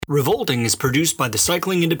Revolting is produced by the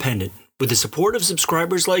Cycling Independent, with the support of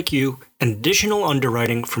subscribers like you and additional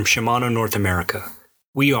underwriting from Shimano North America.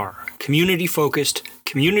 We are community-focused,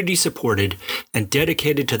 community-supported, and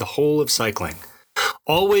dedicated to the whole of cycling.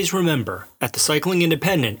 Always remember, at the Cycling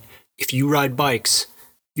Independent, if you ride bikes,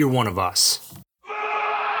 you're one of us.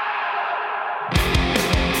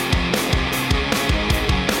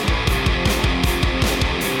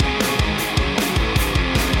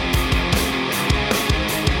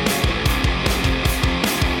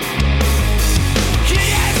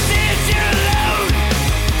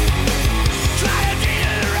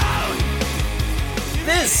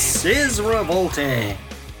 This is Revolting.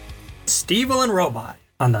 Stevel and Robot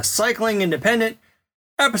on the Cycling Independent,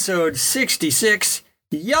 episode 66,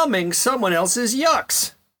 Yumming Someone Else's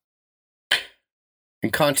Yucks.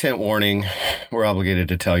 In content warning, we're obligated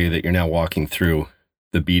to tell you that you're now walking through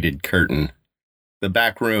the beaded curtain. The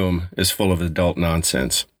back room is full of adult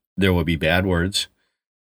nonsense. There will be bad words,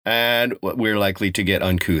 and we're likely to get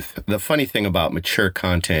uncouth. The funny thing about mature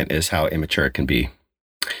content is how immature it can be.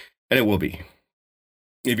 And it will be.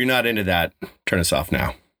 If you're not into that, turn us off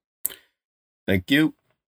now. Thank you.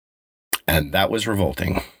 And that was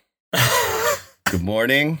Revolting. Good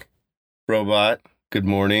morning, Robot. Good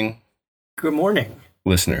morning. Good morning,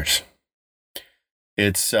 listeners.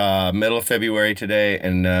 It's middle of February today,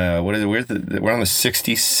 and what is it? We're on the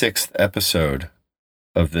 66th episode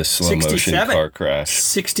of this slow motion car crash.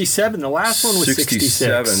 67. The last one was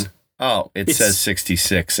 66. Oh, it says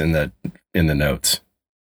 66 in the notes.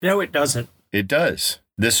 No, it doesn't. It does.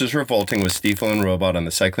 This is Revolting with Stevel and Robot on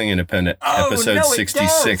the Cycling Independent, episode no,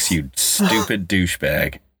 66, you stupid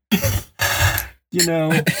douchebag. You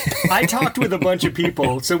know, I talked with a bunch of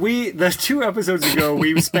people. So the 2 episodes ago,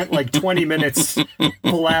 we spent like 20 minutes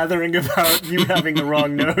blathering about you having the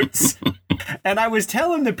wrong notes. And I was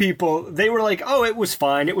telling the people, they were like, oh, it was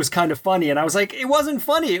fine. It was kind of funny. And I was like, it wasn't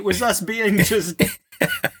funny. It was us being just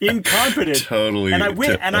incompetent. Totally. And I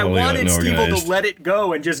wanted Stevel to let it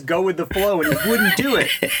go and just go with the flow, and he wouldn't do it.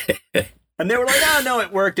 And they were like, oh, no,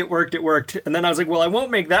 it worked. And then I was like, well, I won't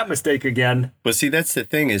make that mistake again. Well, see, that's the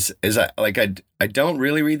thing is I don't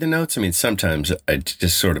really read the notes. I mean, sometimes I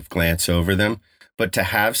just sort of glance over them. But to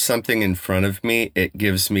have something in front of me,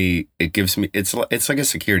 it's like a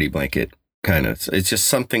security blanket, kind of. It's just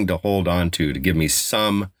something to hold on to give me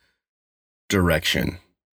some direction.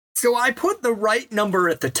 So I put the right number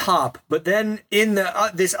at the top, but then in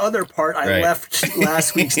this other part, I left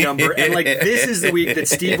last week's number. And this is the week that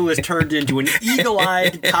Stevel has turned into an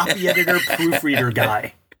eagle-eyed copy editor, proofreader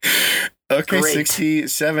guy. Okay, great.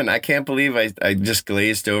 67. I can't believe I just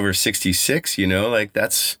glazed over 66,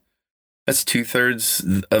 that's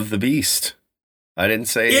 2/3 of the beast. I didn't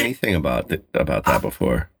say anything about that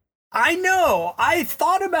before. I know. I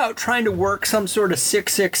thought about trying to work some sort of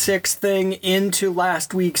 666 thing into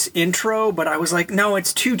last week's intro, but I was like, no,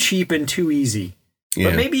 it's too cheap and too easy. Yeah.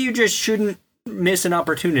 But maybe you just shouldn't miss an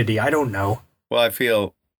opportunity. I don't know. Well,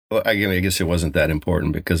 I guess it wasn't that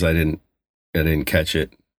important because I didn't catch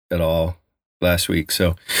it at all last week.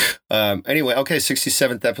 So anyway, okay,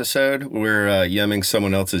 67th episode. We're yumming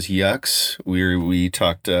someone else's yucks. We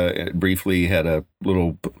talked briefly, had a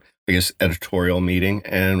little, I guess, editorial meeting,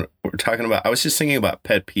 and we're talking about, I was just thinking about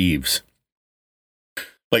pet peeves,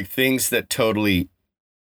 like things that totally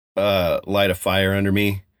light a fire under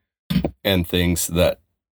me, and things that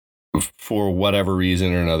for whatever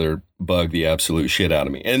reason or another bug the absolute shit out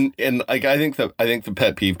of me. And like I think the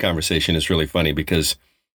pet peeve conversation is really funny because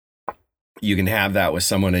you can have that with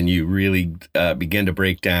someone and you really begin to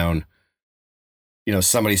break down.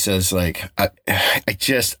 Somebody says like, I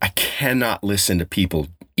cannot listen to people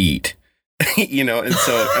eat, and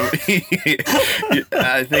so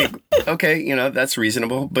I think, okay, that's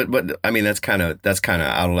reasonable, but I mean, that's kind of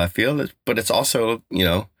out of left field, but it's also,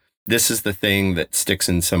 this is the thing that sticks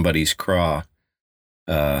in somebody's craw.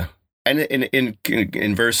 And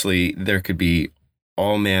inversely, there could be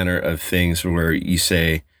all manner of things where you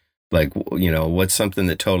say, like, what's something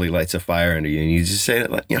that totally lights a fire under you? And you just say,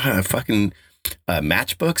 fucking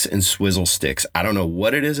matchbooks and swizzle sticks. I don't know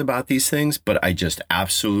what it is about these things, but I just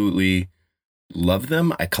absolutely love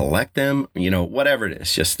them. I collect them, whatever it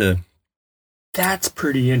is. That's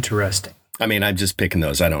pretty interesting. I mean, I'm just picking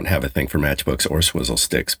those. I don't have a thing for matchbooks or swizzle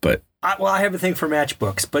sticks, but I have a thing for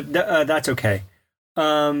matchbooks, but that's okay.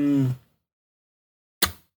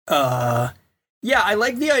 Yeah, I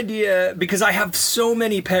like the idea because I have so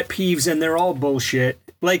many pet peeves and they're all bullshit.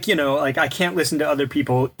 Like, I can't listen to other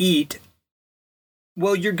people eat.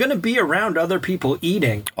 Well, you're going to be around other people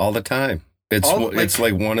eating all the time. It's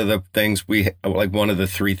like one of the things one of the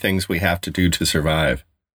 3 things we have to do to survive.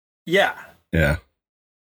 Yeah. Yeah.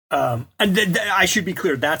 I should be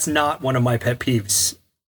clear, that's not one of my pet peeves.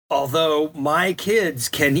 Although my kids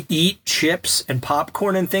can eat chips and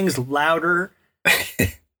popcorn and things louder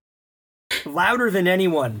than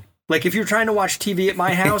anyone. Like if you're trying to watch TV at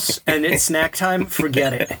my house and it's snack time,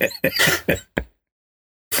 forget it.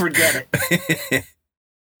 Forget it.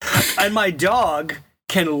 And my dog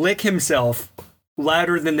can lick himself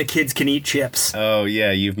louder than the kids can eat chips. Oh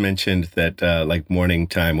yeah, you've mentioned that like morning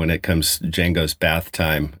time when it comes Django's bath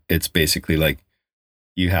time, it's basically like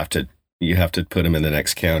you have to put him in the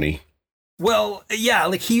next county. Well, yeah,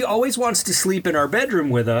 like he always wants to sleep in our bedroom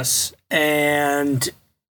with us. And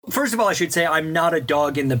first of all, I should say I'm not a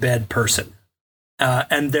dog in the bed person.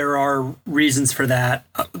 And there are reasons for that.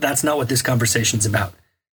 That's not what this conversation's about.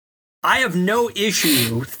 I have no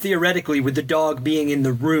issue, theoretically, with the dog being in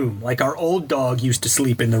the room. Like our old dog used to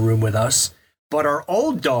sleep in the room with us. But our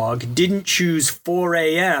old dog didn't choose 4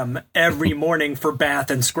 a.m. every morning for bath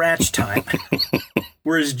and scratch time.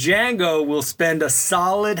 Whereas Django will spend a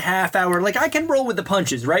solid half hour. Like I can roll with the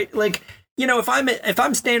punches, right? Like, you know, if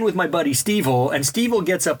I'm staying with my buddy Steve-O and Steve-O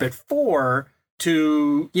gets up at 4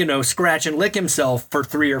 to, you know, scratch and lick himself for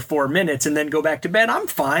 3 or 4 minutes and then go back to bed, I'm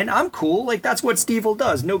fine. I'm cool. Like that's what Steve-O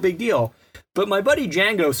does. No big deal. But my buddy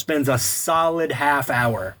Django spends a solid half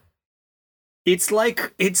hour. It's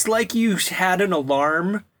like you had an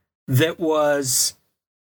alarm that was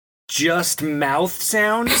just mouth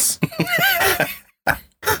sounds.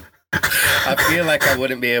 I feel like I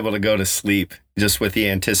wouldn't be able to go to sleep just with the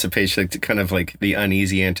anticipation, like, kind of like the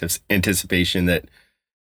uneasy anticipation that,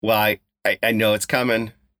 well, I know it's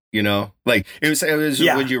coming, you know, like it was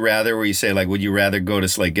yeah. Would you rather, where you say like, would you rather go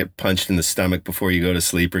to like get punched in the stomach before you go to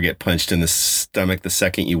sleep or get punched in the stomach the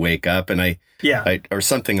second you wake up? And I or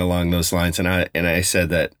something along those lines. And I said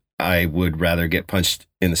that I would rather get punched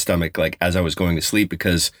in the stomach, like as I was going to sleep,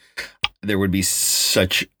 because there would be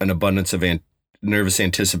such an abundance of nervous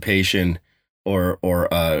anticipation or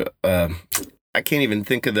I can't even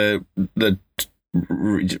think of the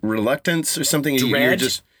reluctance or something. You're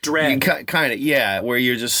just dread, kind of, yeah, where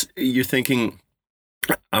you're thinking,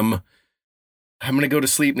 I'm going to go to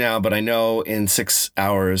sleep now, but I know in 6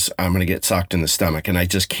 hours I'm going to get socked in the stomach, and I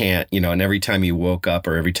just can't, you know. And every time you woke up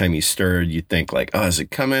or every time you stirred, you think like, oh, is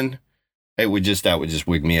it coming? That would just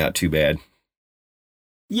wig me out too bad.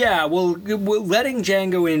 Yeah, well, letting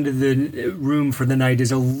Django into the room for the night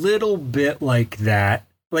is a little bit like that.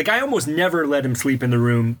 Like, I almost never let him sleep in the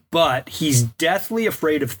room, but he's deathly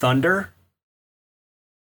afraid of thunder.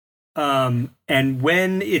 And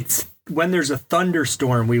when there's a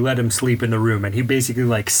thunderstorm, we let him sleep in the room, and he basically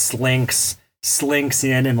like slinks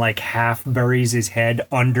in and like half buries his head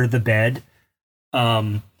under the bed.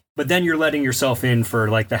 But then you're letting yourself in for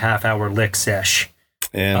like the half hour lick sesh.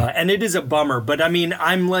 Yeah. And it is a bummer, but I mean,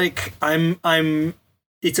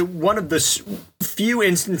 it's one of the few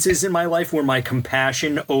instances in my life where my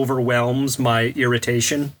compassion overwhelms my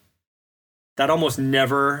irritation. That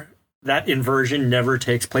inversion never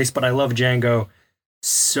takes place, but I love Django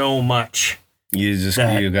so much.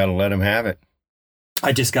 You gotta let him have it.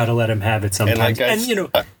 I just gotta let him have it sometimes. And you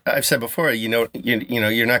know, I've said before, you know,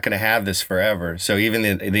 you're not gonna have this forever. So even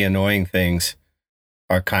the annoying things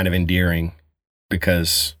are kind of endearing.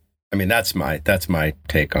 Because, I mean, that's my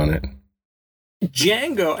take on it.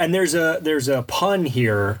 Django, and there's a pun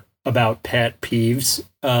here about pet peeves,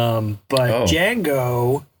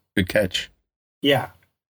 Django. Good catch. Yeah,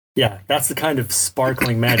 that's the kind of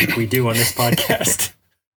sparkling magic we do on this podcast.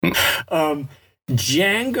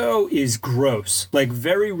 Django is gross. Like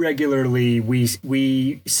very regularly,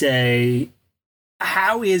 we say,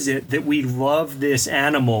 how is it that we love this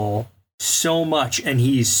animal so much and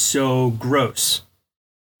he's so gross?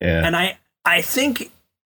 Yeah. And I think,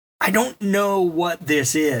 I don't know what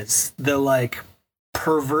this is, the like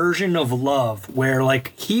perversion of love, where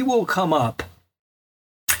like he will come up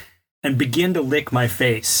and begin to lick my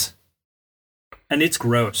face, and it's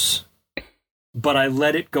gross, but I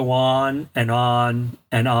let it go on and on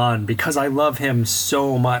and on because I love him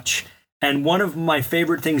so much. And one of my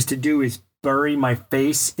favorite things to do is bury my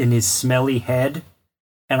face in his smelly head.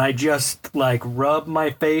 And I just like rub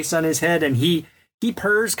my face on his head, and he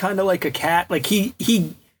purrs kind of like a cat. Like he's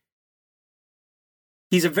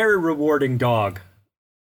a very rewarding dog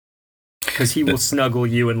because he will snuggle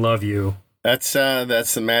you and love you. That's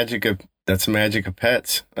the magic of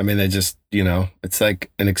pets. I mean, they just, you know, it's like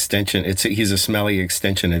an extension. He's a smelly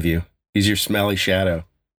extension of you. He's your smelly shadow.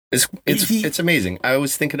 It's amazing. I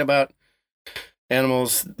was thinking about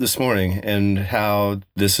animals this morning and how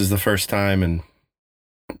this is the first time in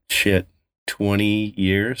 20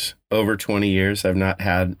 years, over 20 years, I've not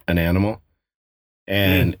had an animal.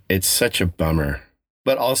 And it's such a bummer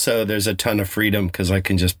but also there's a ton of freedom because I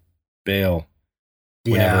can just bail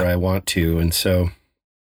whenever I want to. And so,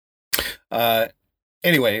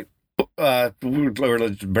 anyway, we're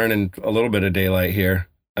burning a little bit of daylight here.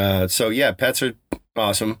 So yeah, pets are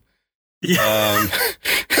awesome. Yeah.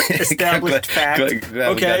 Established fact.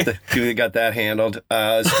 Okay. We got that handled.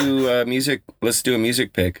 Let's do music. Let's do a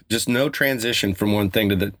music pick. Just no transition from one thing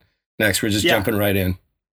to the next. We're just jumping right in.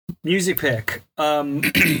 Music pick.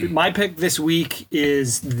 My pick this week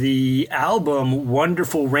is the album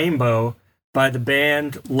Wonderful Rainbow by the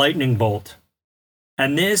band Lightning Bolt.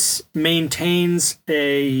 And this maintains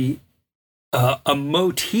a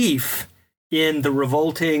motif in the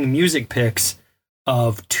revolting music picks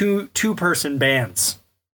of two-person bands.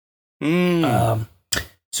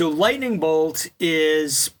 So Lightning Bolt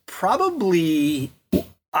is probably,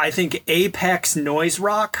 I think, apex noise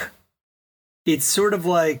rock. It's sort of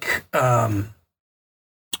like,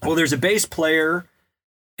 there's a bass player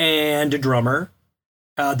and a drummer.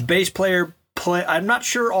 The bass player I'm not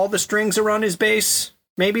sure all the strings are on his bass.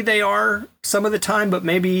 Maybe they are some of the time, but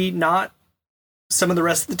maybe not some of the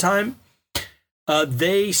rest of the time.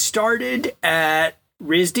 They started at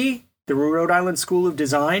RISD, the Rhode Island School of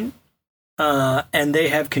Design, and they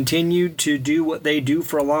have continued to do what they do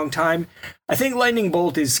for a long time. I think Lightning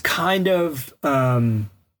Bolt is kind of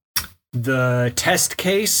the test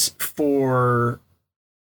case for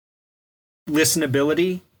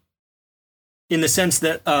listenability, in the sense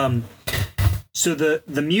that so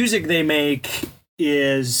the music they make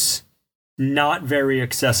is not very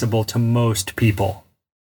accessible to most people.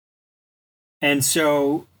 And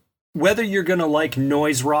so whether you're going to like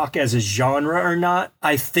noise rock as a genre or not,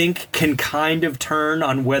 I think can kind of turn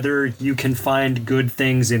on whether you can find good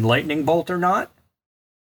things in Lightning Bolt or not.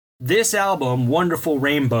 This album, Wonderful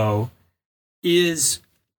Rainbow, is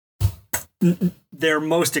their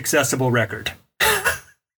most accessible record.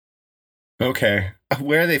 Okay.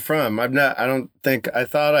 Where are they from? I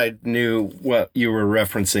thought I knew what you were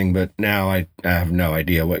referencing, but now I have no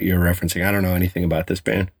idea what you're referencing. I don't know anything about this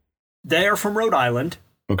band. They are from Rhode Island.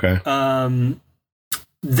 Okay. I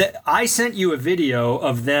sent you a video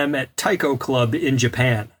of them at Taiko Club in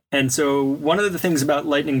Japan. And so one of the things about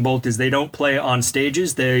Lightning Bolt is they don't play on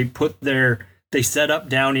stages. They set up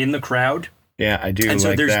down in the crowd. Yeah, I do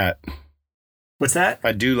like that. What's that?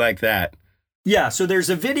 I do like that. Yeah, so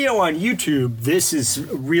there's a video on YouTube. This is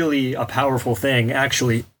really a powerful thing,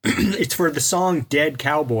 actually. It's for the song Dead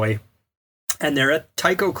Cowboy. And they're at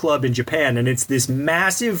Taiko Club in Japan, and it's this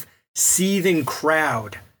massive, seething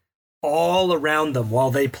crowd all around them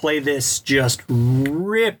while they play this just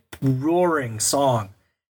rip-roaring song.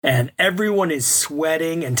 And everyone is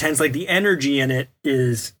sweating and tense. Like, the energy in it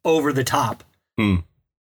is over the top.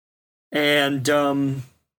 And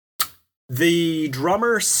the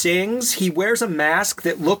drummer sings. He wears a mask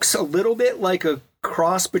that looks a little bit like a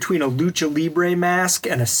cross between a lucha libre mask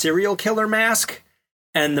and a serial killer mask.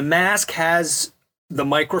 And the mask has the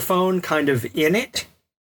microphone kind of in it.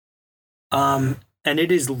 And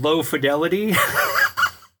it is low fidelity,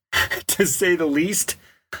 to say the least.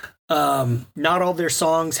 Not all their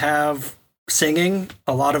songs have singing.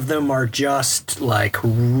 A lot of them are just like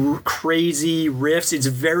crazy riffs. It's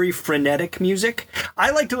very frenetic music.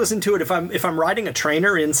 I like to listen to it if I'm riding a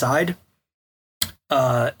trainer inside.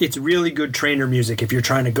 It's really good trainer music if you're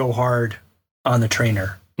trying to go hard on the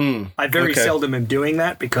trainer. I very seldom am doing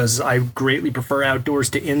that because I greatly prefer outdoors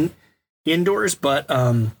to indoors, but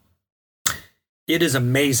it is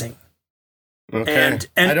amazing. Okay. And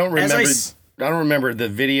I don't remember. I don't remember the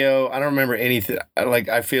video. I don't remember anything.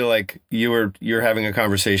 I feel like you're having a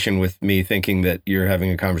conversation with me, thinking that you're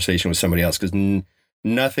having a conversation with somebody else, because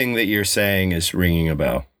nothing that you're saying is ringing a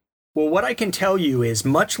bell. Well, what I can tell you is,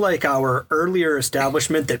 much like our earlier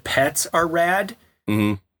establishment that pets are rad,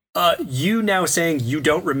 you now saying you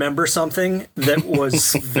don't remember something that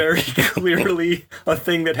was very clearly a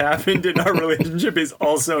thing that happened in our relationship is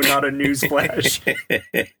also not a newsflash.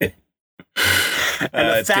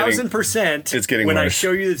 And 1,000%, it's getting when worse. I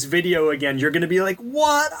show you this video again, you're going to be like,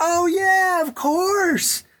 what? Oh, yeah, of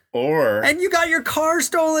course. And you got your car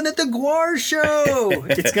stolen at the Guar show.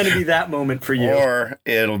 It's going to be that moment for you. Or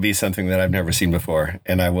it'll be something that I've never seen before,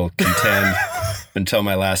 and I will contend until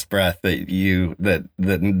my last breath that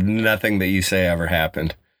nothing that you say ever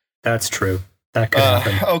happened. That's true. That could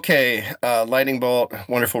happen. Okay, Lightning Bolt,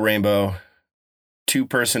 Wonderful Rainbow,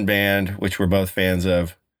 2-person band, which we're both fans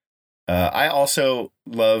of. I also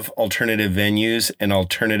love alternative venues and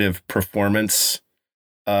alternative performance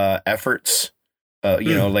efforts.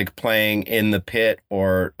 Like playing in the pit,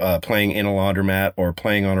 or playing in a laundromat, or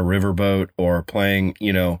playing on a riverboat, or playing,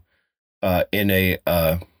 in a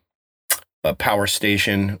a power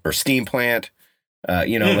station or steam plant,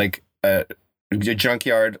 like a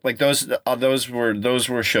junkyard. Like those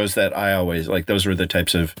were shows that I always like. Those were the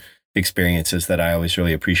types of experiences that I always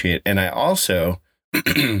really appreciate. And I also,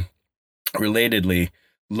 relatedly,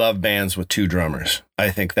 love bands with two drummers. I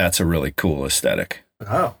think that's a really cool aesthetic.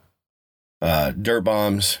 Oh. Dirt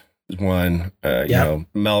Bombs is one.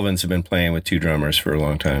 Melvins have been playing with two drummers for a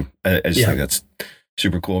long time. I just think that's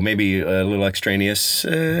super cool. Maybe a little extraneous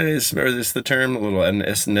is the term, a little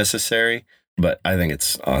unnecessary, but I think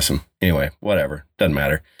it's awesome. Anyway, whatever. Doesn't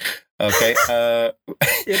matter. Okay.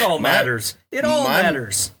 It all matters.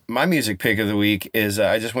 Matters. My music pick of the week is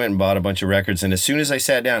I just went and bought a bunch of records. And as soon as I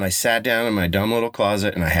sat down in my dumb little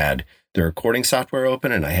closet and I had the recording software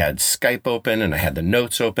open and I had Skype open and I had the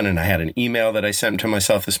notes open and I had an email that I sent to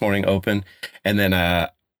myself this morning open. And then I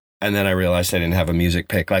realized I didn't have a music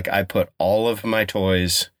pick. Like I put all of my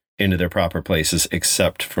toys into their proper places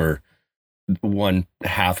except for one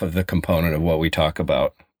half of the component of what we talk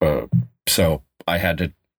about. So I had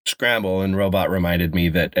to scramble, and Robot reminded me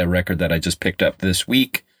that a record that I just picked up this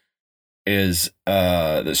week is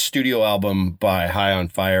the studio album by High on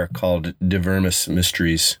Fire called Divermis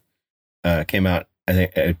Mysteries. Came out, I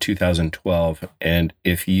think, 2012. And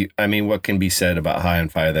what can be said about High on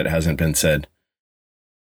Fire that hasn't been said?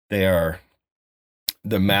 They are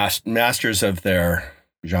the masters of their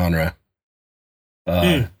genre.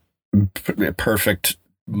 Perfect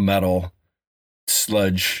metal,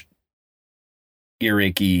 sludge,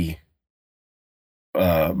 earache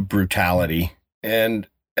brutality. And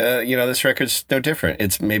this record's no different.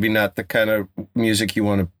 It's maybe not the kind of music you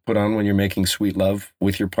want to put on when you're making sweet love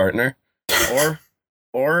with your partner,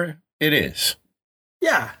 or it is.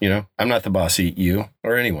 Yeah. I'm not the bossy you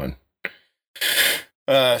or anyone.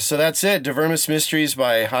 So that's it. Divermis Mysteries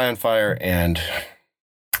by High on Fire and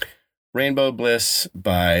Rainbow Bliss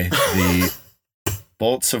by the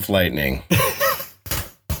Bolts of Lightning.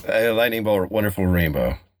 Lightning bolt, wonderful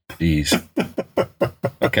rainbow. Jeez.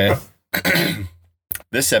 Okay.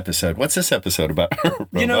 What's this episode about?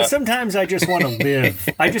 Sometimes I just want to live.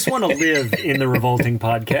 I just want to live in the Revolting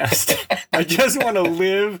Podcast. I just want to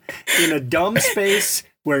live in a dumb space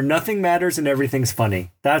where nothing matters and everything's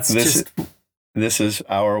funny. This is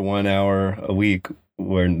our 1 hour a week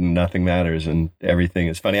where nothing matters and everything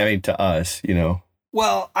is funny. I mean, to us,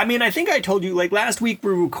 Well, I think I told you, like last week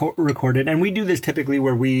we recorded, and we do this typically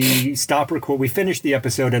where we we finish the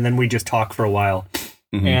episode and then we just talk for a while.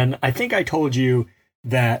 Mm-hmm. And I think I told you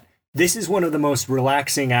that this is one of the most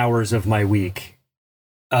relaxing hours of my week.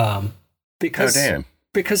 Because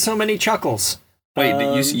so many chuckles.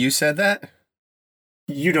 Wait, you said that?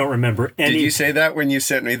 You don't remember any. Did you say that when you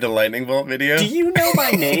sent me the lightning bolt video? Do you know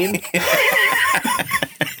my name?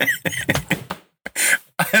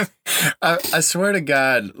 I swear to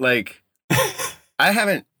God, like, I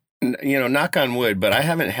haven't, knock on wood, but I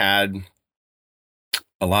haven't had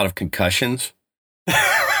a lot of concussions.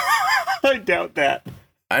 I doubt that.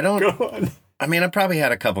 I don't. Go on. I probably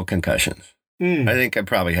had a couple concussions. I think I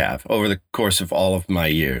probably have over the course of all of my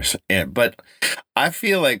years. But I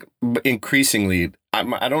feel like increasingly,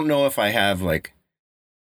 I don't know if I have like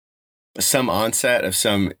some onset of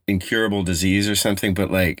some incurable disease or something,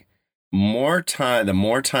 but like the more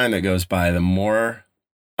time that goes by, the more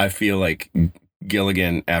I feel like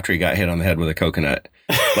Gilligan after he got hit on the head with a coconut.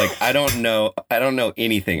 Like, I don't know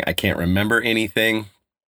anything. I can't remember anything.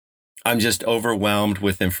 I'm just overwhelmed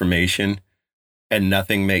with information and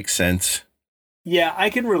nothing makes sense. Yeah, I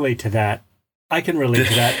can relate to that. I don't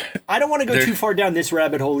want to go too far down this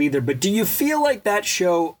rabbit hole either, but do you feel like that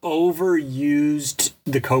show overused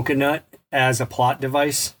the coconut as a plot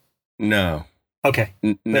device? No. Okay,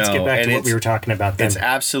 let's get back to what we were talking about then. It's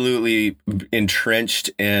absolutely entrenched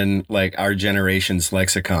in like our generation's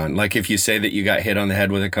lexicon. Like if you say that you got hit on the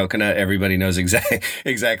head with a coconut, everybody knows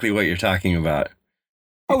exactly what you're talking about.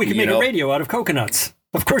 Oh, we can make a radio out of coconuts.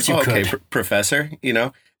 Of course you could. Okay, Professor,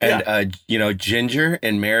 and, Ginger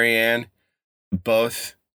and Marianne,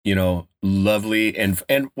 both, lovely. And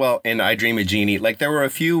I Dream of Jeannie. Like there were a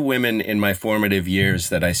few women in my formative years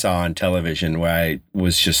that I saw on television where I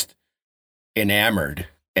was just enamored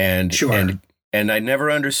and I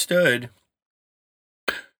never understood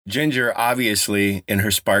Ginger, obviously in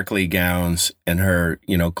her sparkly gowns and her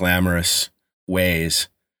glamorous ways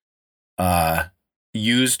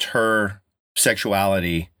used her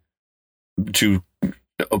sexuality to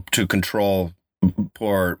control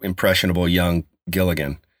poor impressionable young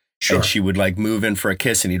Gilligan. Sure. And she would like move in for a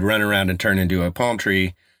kiss and he'd run around and turn into a palm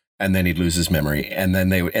tree. And then he'd lose his memory, and then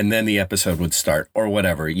the episode would start, or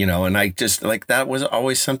whatever, And I just like that was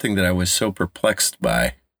always something that I was so perplexed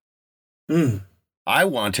by. I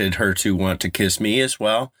wanted her to want to kiss me as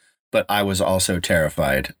well, but I was also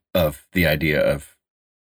terrified of the idea of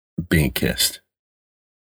being kissed.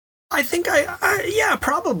 I think yeah,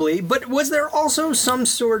 probably. But was there also some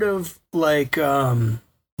sort of like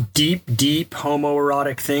deep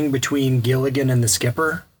homoerotic thing between Gilligan and the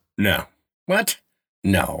skipper? No. What?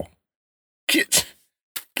 No. Get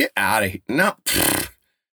out of here. No.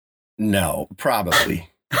 No, probably.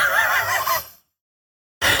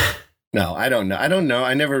 No, I don't know.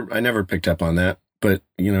 I never picked up on that. But,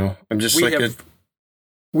 I'm just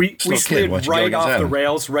we slid right off the Island.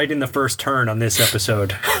 rails right in the first turn on this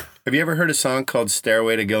episode. Have you ever heard a song called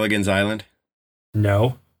Stairway to Gilligan's Island?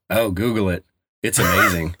 No. Oh, Google it. It's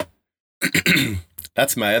amazing.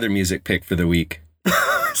 That's my other music pick for the week.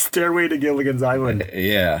 Stairway to Gilligan's Island.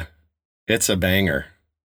 Yeah. It's a banger.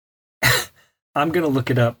 I'm going to look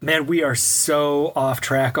it up. Man, we are so off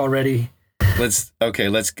track already. Let's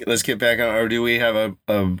get back on. Or do we have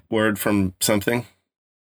a word from something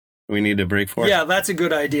we need to break for? Yeah, that's a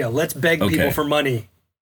good idea. Let's beg people for money.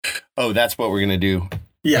 Oh, that's what we're going to do.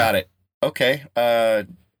 Yeah. Got it. Okay.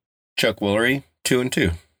 Chuck Woolery, 2 and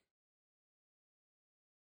 2.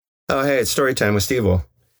 Oh, hey, it's story time with Steve-O.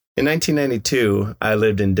 In 1992, I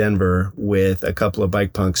lived in Denver with a couple of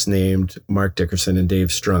bike punks named Mark Dickerson and Dave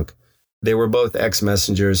Strunk. They were both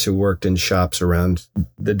ex-messengers who worked in shops around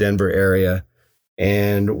the Denver area.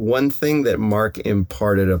 And one thing that Mark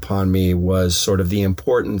imparted upon me was sort of the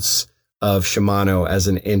importance of Shimano as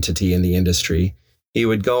an entity in the industry. He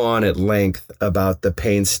would go on at length about the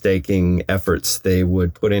painstaking efforts they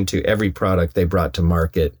would put into every product they brought to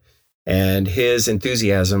market. And his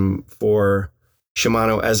enthusiasm for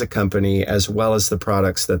Shimano as a company, as well as the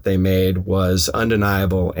products that they made, was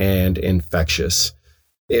undeniable and infectious.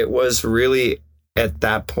 It was really at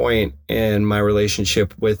that point in my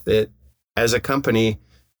relationship with it as a company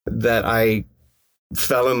that I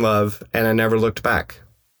fell in love and I never looked back.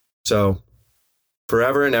 So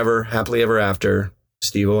forever and ever, happily ever after,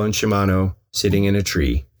 Steve-O and Shimano sitting in a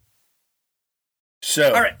tree.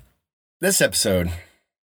 So, all right, this episode,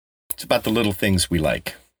 it's about the little things we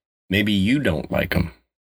like. Maybe you don't like them,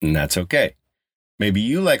 and that's okay. Maybe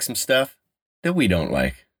you like some stuff that we don't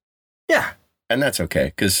like. Yeah. And that's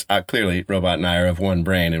okay, because clearly Robot and I are of one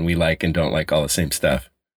brain, and we like and don't like all the same stuff.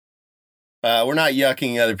 We're not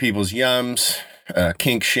yucking other people's yums,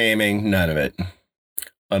 kink shaming, none of it.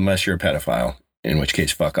 Unless you're a pedophile, in which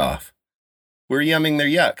case, fuck off. We're yumming their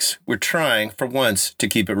yucks. We're trying, for once, to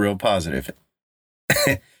keep it real positive.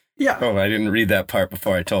 Yeah. Oh, I didn't read that part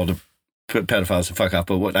before I told pedophiles to fuck off,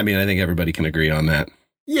 but I think everybody can agree on that.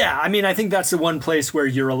 Yeah, I think that's the one place where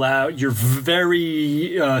you're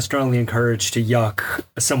very strongly encouraged to yuck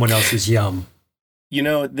someone else's yum.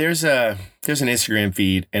 There's an Instagram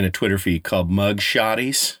feed and a Twitter feed called Mug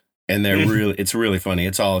Shotties, and it's really funny.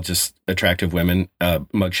 It's all just attractive women,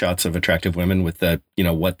 mug shots of attractive women with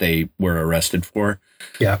what they were arrested for.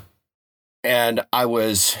 Yeah. And I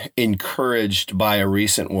was encouraged by a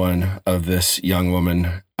recent one of this young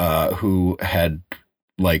woman who had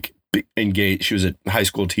engaged. She was a high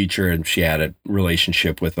school teacher and she had a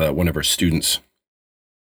relationship with one of her students.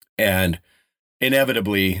 And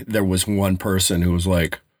inevitably, there was one person who was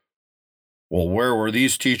like, well, where were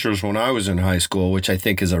these teachers when I was in high school? Which I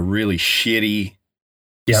think is a really shitty,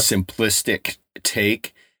 simplistic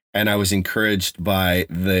take. And I was encouraged by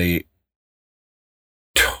the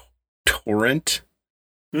torrent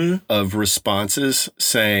of responses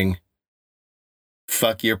saying,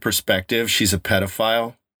 fuck your perspective. She's a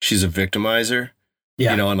pedophile. She's a victimizer.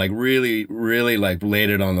 Yeah. And really, really laid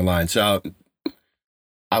it on the line. So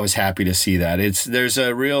I was happy to see that. There's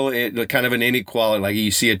a real kind of an inequality.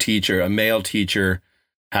 You see a male teacher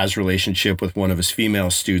has relationship with one of his female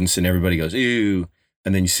students and everybody goes, ew.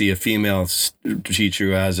 And then you see a female teacher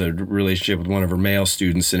who has a relationship with one of her male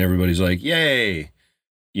students and everybody's like, yay.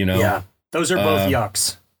 Yeah, those are both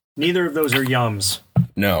yucks. Neither of those are yums.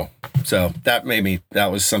 No. So that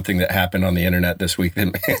was something that happened on the internet this week that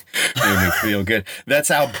made me feel good. That's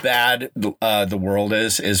how bad the world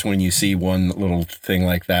is when you see one little thing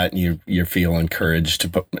like that and you feel encouraged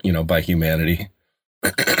by humanity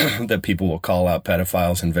that people will call out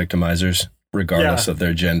pedophiles and victimizers regardless of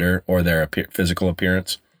their gender or their physical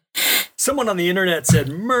appearance. Someone on the internet said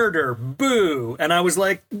murder, boo. And I was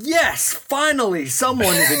like, yes, finally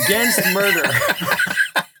someone is against murder.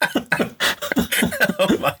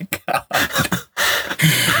 Oh my God.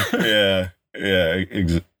 Yeah,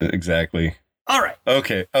 exactly. All right.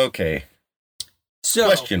 Okay. So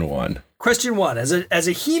Question one. As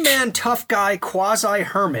a He-Man tough guy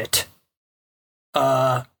quasi-hermit,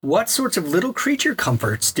 What sorts of little creature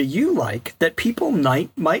comforts do you like that people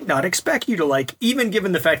might not expect you to like, even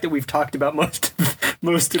given the fact that we've talked about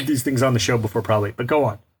most of these things on the show before, probably? But go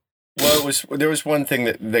on. Well, there was one thing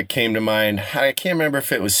that came to mind. I can't remember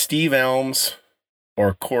if it was Steve Elms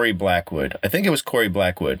or Corey Blackwood. I think it was Corey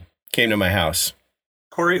Blackwood came to my house.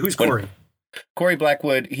 Corey, who's Corey? Corey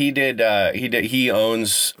Blackwood. He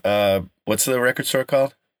owns what's the record store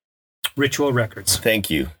called? Ritual Records. Thank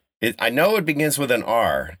you. I know it begins with an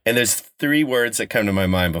R, and there's 3 words that come to my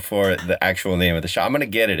mind before the actual name of the shop. I'm going to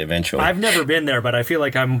get it eventually. I've never been there, but I feel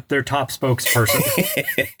like I'm their top spokesperson.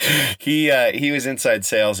 He was inside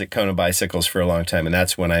sales at Kona Bicycles for a long time, and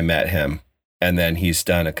that's when I met him. And then he's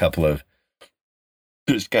done a couple of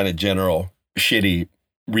just kind of general shitty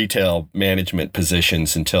retail management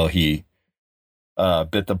positions until he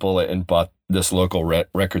bit the bullet and bought this local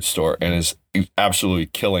record store and is absolutely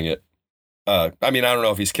killing it. I mean, I don't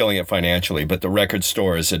know if he's killing it financially, but the record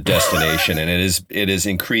store is a destination, and it is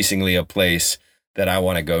increasingly a place that I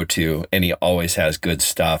want to go to. And he always has good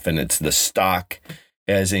stuff, and it's the stock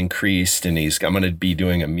has increased, and I'm going to be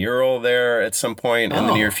doing a mural there at some point in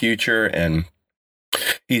the near future. And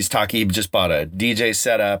he just bought a DJ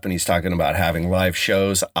setup, and he's talking about having live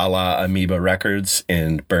shows a la Amoeba Records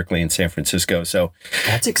in Berkeley and San Francisco. So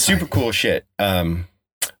that's exciting. Super cool shit.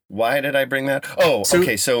 Why did I bring that? Oh,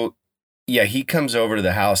 okay. So yeah, he comes over to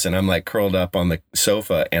the house, and I'm like curled up on the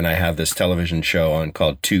sofa, and I have this television show on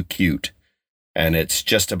called Too Cute, and it's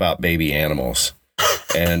just about baby animals.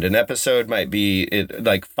 And an episode might be, it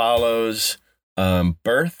like follows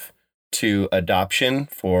birth to adoption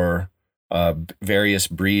for various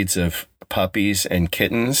breeds of puppies and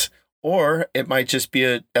kittens, or it might just be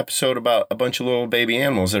an episode about a bunch of little baby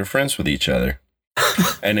animals that are friends with each other.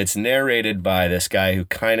 And it's narrated by this guy who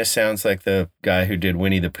kind of sounds like the guy who did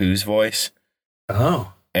Winnie the Pooh's voice.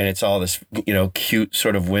 Oh. And it's all this, cute,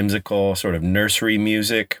 sort of whimsical, sort of nursery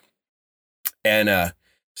music. And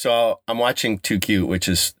so I'm watching Too Cute, which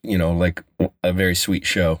is, like a very sweet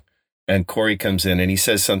show. And Corey comes in and he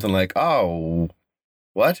says something like, "Oh,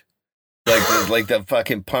 what?" Like the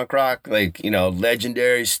fucking punk rock,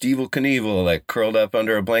 legendary Stevel Knievel, like curled up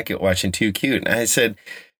under a blanket watching Too Cute. And I said,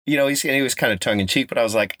 he was kind of tongue in cheek, but I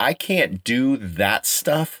was like, I can't do that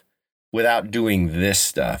stuff without doing this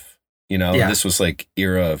stuff. This was like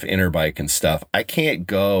era of Interbike and stuff. I can't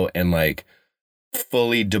go and like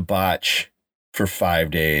fully debauch for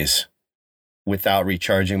 5 days without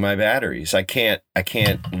recharging my batteries. I can't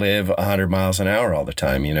live 100 miles an hour all the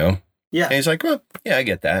time, Yeah. And he's like, well, yeah, I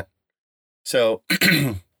get that. So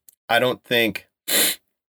I don't think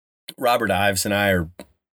Robert Ives and I are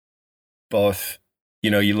both,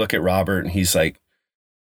 you look at Robert and he's like,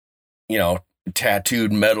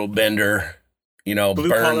 tattooed metal bender, blue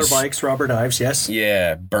collar bikes, Robert Ives. Yes.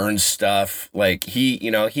 Yeah. Burns stuff. Like he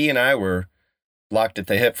and I were locked at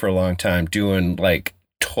the hip for a long time doing like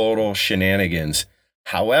total shenanigans.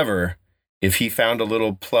 However, if he found a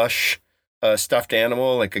little plush stuffed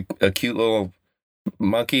animal, like a cute little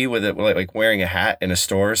monkey with it, like wearing a hat in a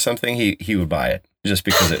store or something, he would buy it just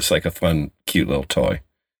because it's like a fun, cute little toy.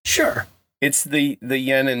 Sure. It's the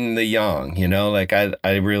yin and the yang, like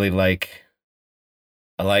I really like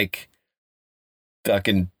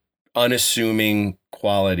fucking unassuming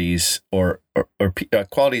qualities or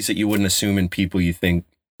qualities that you wouldn't assume in people. You think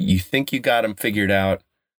you got them figured out,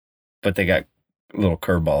 but they got little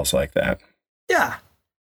curveballs like that. Yeah.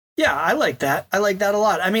 Yeah, I like that. I like that a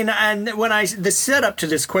lot. I mean, and when the setup to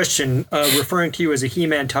this question, referring to you as a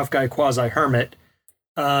He-Man tough guy quasi-hermit,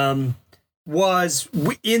 was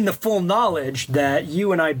in the full knowledge that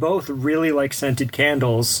you and I both really like scented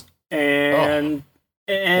candles, and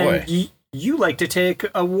you like to take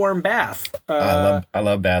a warm bath. I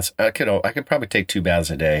love baths. I could probably take 2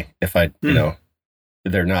 baths a day if I,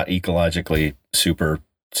 they're not ecologically super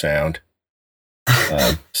sound.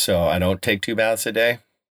 So I don't take 2 baths a day.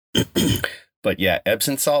 But yeah,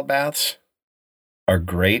 Epsom salt baths are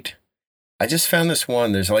great. I just found this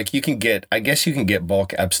one. There's like, you can get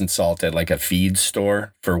bulk Epsom salt at like a feed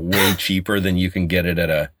store for way cheaper than you can get it at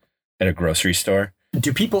a grocery store.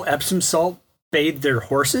 Do people Epsom salt bathe their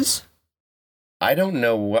horses? I don't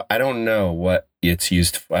know what it's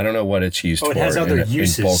used for. I don't know what it's used for. It has other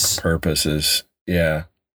uses. In bulk purposes. Yeah.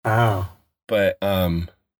 Oh. But I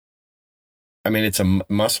mean, it's a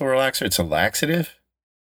muscle relaxer. It's a laxative.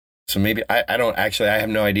 So maybe I have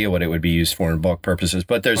no idea what it would be used for in bulk purposes,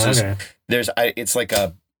 but it's like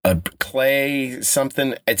a clay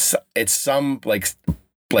something. It's some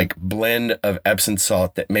like blend of Epsom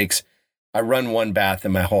salt that makes, I run 1 bath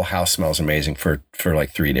and my whole house smells amazing for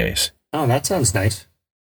like 3 days. Oh, that sounds nice.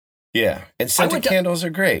 Yeah, and scented candles are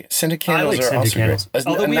great. Scented candles are scented also candles. great.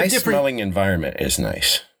 Although A we have nice different- smelling environment is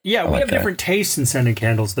nice. Yeah, we like have that. different tastes in scented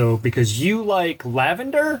candles, though, because you like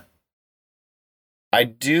lavender. I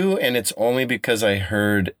do, and it's only because I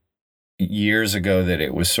heard years ago that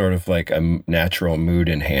it was sort of like a natural mood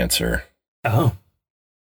enhancer. Oh.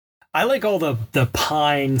 I like all the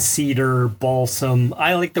pine, cedar, balsam.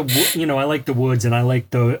 I like I like the woods, and I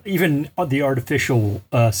like even the artificial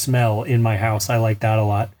smell in my house. I like that a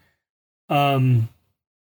lot.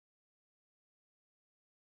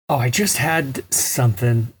 I just had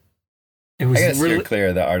something. It was I guess really you're clear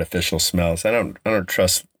of the artificial smells. I don't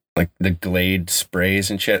trust like the Glade sprays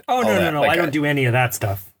and shit. Oh, no. Like, I don't do any of that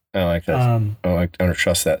stuff. I like that. I don't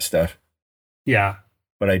trust that stuff. Yeah.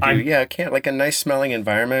 But I do. I can't, like, a nice smelling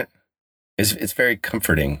environment it's very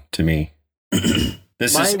comforting to me. And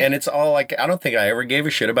it's all like, I don't think I ever gave a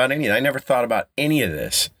shit about any. I never thought about any of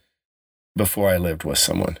this before I lived with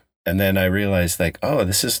someone. And then I realized, like, oh,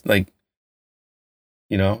 this is like,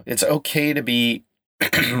 it's okay to be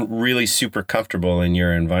really super comfortable in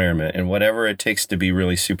your environment, and whatever it takes to be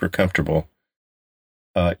really super comfortable,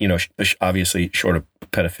 obviously short of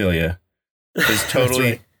pedophilia, is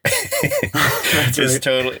totally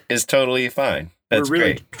is totally fine. That's We're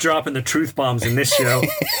really great. dropping the truth bombs in this show.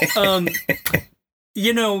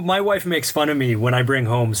 My wife makes fun of me when I bring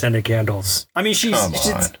home scented candles. I mean, she loves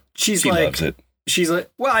it. She's like,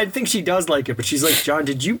 well, I think she does like it, but she's like, John,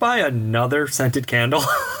 did you buy another scented candle?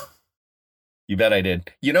 You bet I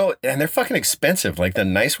did. And they're fucking expensive. Like the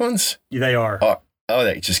nice ones. They are.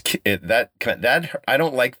 They just that I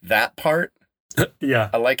don't like that part. Yeah.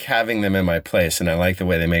 I like having them in my place, and I like the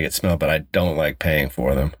way they make it smell, but I don't like paying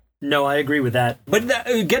for them. No, I agree with that. But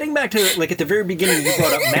getting back to, like, at the very beginning, you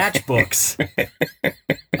brought up matchbooks.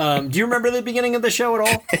 Do you remember the beginning of the show at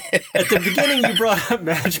all? At the beginning, you brought up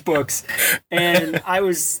matchbooks, and I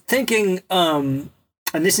was thinking, and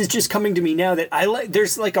this is just coming to me now, that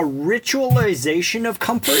there's like a ritualization of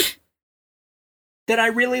comfort that I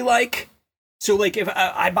really like. So, like, if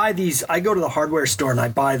I buy these, I go to the hardware store and I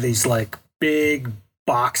buy these, like, big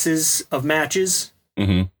boxes of matches.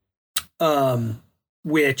 Mm-hmm.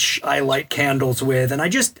 Which I light candles with, and I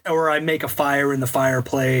make a fire in the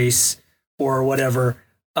fireplace or whatever.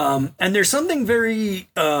 And there's something very,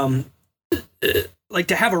 like,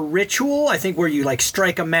 to have a ritual, I think, where you, like,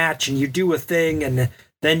 strike a match and you do a thing and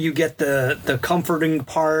then you get the comforting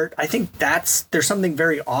part. I think there's something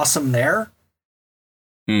very awesome there.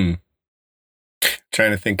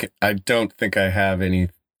 Trying to think. I don't think I have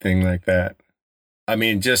anything like that. I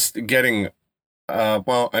mean, just getting,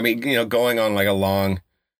 going on like a long,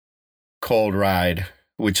 cold ride,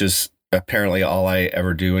 which is apparently all I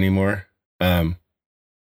ever do anymore.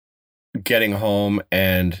 Getting home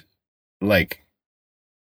and, like,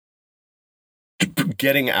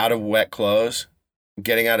 getting out of wet clothes,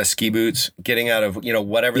 getting out of ski boots, getting out of,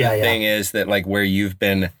 whatever thing is that, like, where you've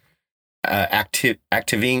been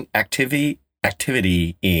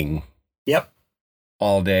activitying Yep.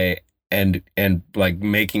 all day, and like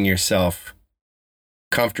making yourself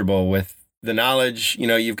comfortable with the knowledge.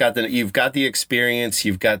 You've got the experience,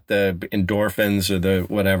 you've got the endorphins or the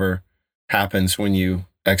whatever happens when you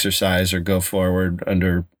exercise or go forward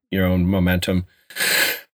under your own momentum,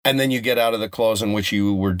 and then you get out of the clothes in which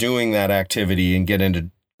you were doing that activity and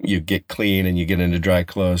you get clean and you get into dry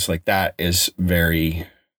clothes. Like, that is very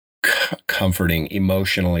comforting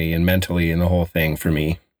emotionally and mentally, and the whole thing for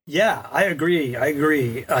me. Yeah, I agree.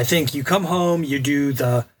 I think you come home, you do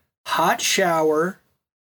the hot shower,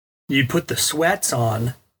 you put the sweats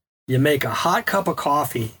on, you make a hot cup of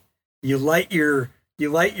coffee, you light your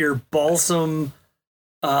balsam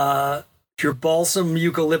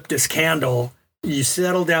eucalyptus candle, you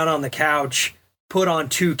settle down on the couch, put on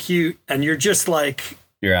Too Cute, and you're just like,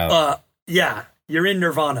 you're out. You're in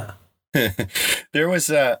nirvana. There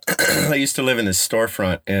was I used to live in this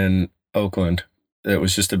storefront in Oakland. It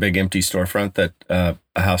was just a big empty storefront that a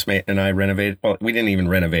housemate and I renovated. Well, we didn't even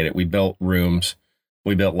renovate it. We built rooms,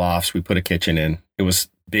 we built lofts, we put a kitchen in. It was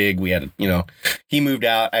big. We had, he moved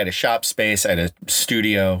out. I had a shop space. I had a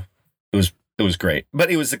studio. It was great.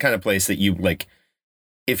 But it was the kind of place that you, like,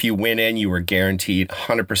 if you went in, you were guaranteed,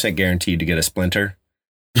 100% guaranteed to get a splinter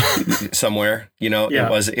somewhere. Yeah.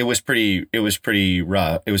 It was pretty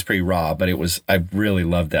raw. It was pretty raw, but I really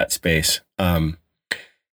loved that space.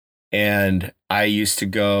 And I used to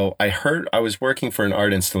go, I was working for an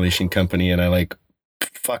art installation company, and I, like,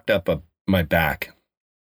 fucked up my back.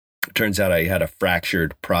 Turns out I had a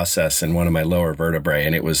fractured process in one of my lower vertebrae,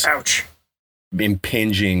 and it was ouch,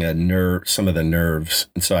 impinging some of the nerves.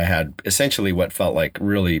 And so I had essentially what felt like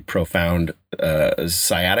really profound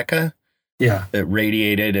sciatica. Yeah. It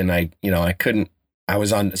radiated, and I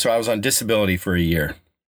was on disability for a year,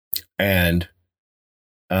 and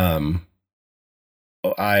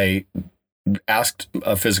I asked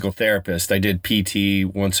a physical therapist. I did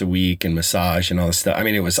PT once a week and massage and all this stuff. I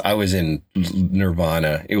mean, I was in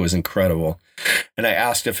nirvana. It was incredible. And I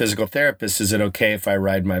asked a physical therapist, is it okay if I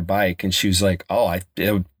ride my bike? And she was like,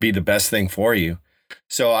 it would be the best thing for you.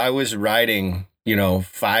 So I was riding,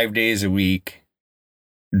 5 days a week,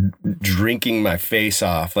 drinking my face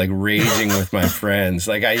off, like raging with my friends.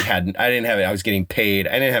 Like I was getting paid.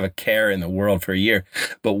 I didn't have a care in the world for a year.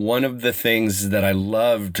 But one of the things that I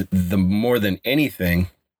loved the more than anything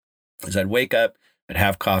is I'd wake up, I'd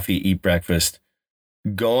have coffee, eat breakfast,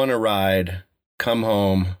 go on a ride, come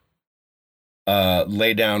home,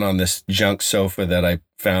 lay down on this junk sofa that I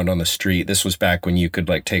found on the street. This was back when you could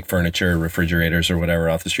like take furniture, refrigerators or whatever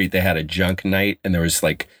off the street. They had a junk night, and there was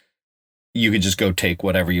like, you could just go take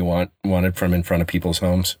whatever you wanted from in front of people's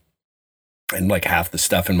homes. And like half the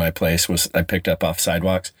stuff in my place I picked up off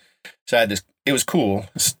sidewalks. So I had this, it was cool,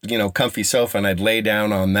 comfy sofa, and I'd lay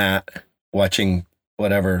down on that watching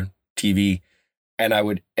whatever TV.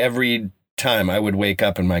 And every time I would wake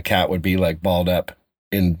up and my cat would be like balled up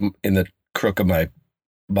in the crook of my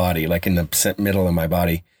body, like in the middle of my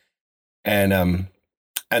body. And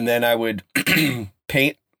then I would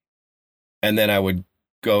paint, and then I would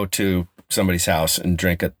go to somebody's house and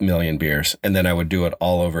drink 1 million beers, and then I would do it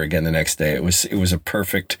all over again the next day. It was a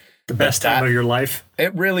perfect, the best time of your life.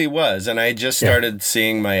 It really was. And I just started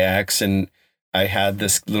seeing my ex, and I had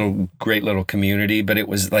this great little community, but it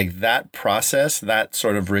was like that process, that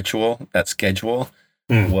sort of ritual, that schedule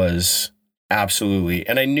was absolutely.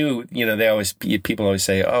 And I knew, people always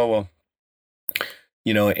say, oh, well,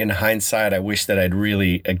 in hindsight, I wish that I'd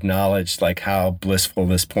really acknowledged like how blissful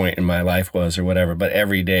this point in my life was or whatever. But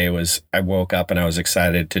every day I woke up and I was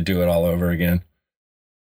excited to do it all over again.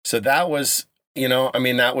 So that was, there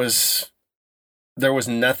was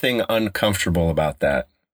nothing uncomfortable about that.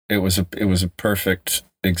 It was a perfect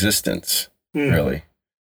existence, really.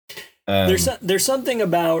 There's something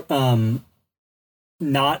about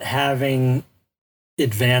not having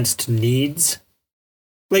advanced needs.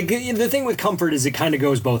 Like the thing with comfort is it kind of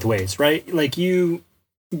goes both ways, right? Like you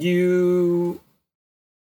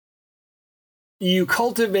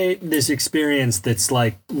cultivate this experience that's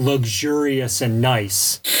like luxurious and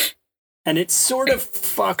nice, and it sort of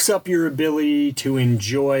fucks up your ability to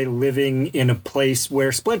enjoy living in a place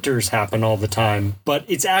where splinters happen all the time, but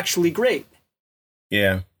it's actually great.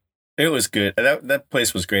 Yeah, it was good. That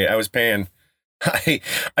place was great. I was paying, I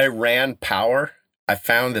ran power. I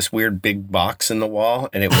found this weird big box in the wall,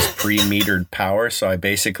 and it was pre-metered power. So I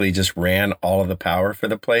basically just ran all of the power for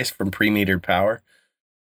the place from pre-metered power.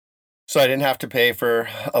 So I didn't have to pay for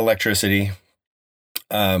electricity.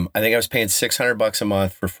 I think I was paying $600 a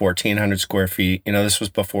month for 1,400 square feet. This was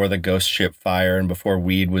before the ghost ship fire and before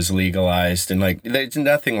weed was legalized. And like, there's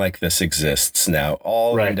nothing like this exists now.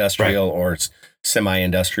 All industrial or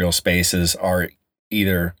semi-industrial spaces are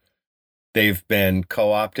either they've been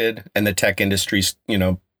co-opted, and the tech industries,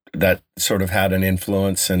 that sort of had an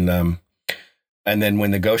influence. And then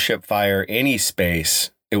when the ghost ship fire, any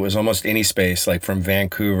space, it was almost any space, like from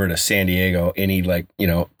Vancouver to San Diego, any like,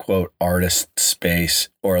 quote, artist space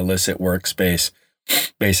or illicit workspace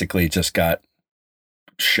basically just got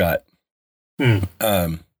shut. So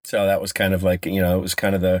that was kind of like, it was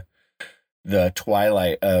kind of the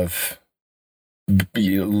twilight of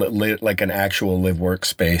like an actual live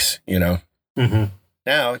workspace,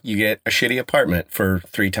 Now you get a shitty apartment for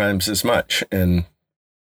 3 times as much, and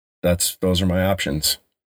those are my options.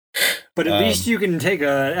 But at least you can take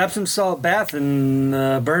a Epsom salt bath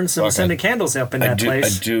and burn some scented candles up in that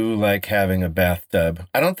place. I do like having a bathtub.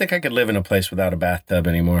 I don't think I could live in a place without a bathtub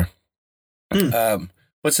anymore.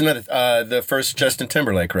 What's another? The first Justin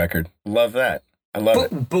Timberlake record. Love that. I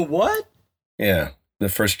love it. But what? Yeah. The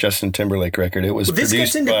first Justin Timberlake record. It was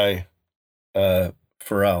produced by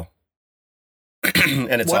Pharrell.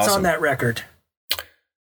 And it's What's awesome. on that record?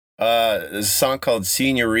 There's a song called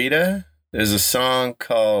Senorita. There's a song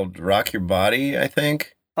called Rock Your Body, I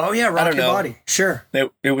think. Oh yeah, Rock Your Body. Sure.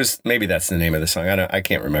 It was, maybe that's the name of the song. I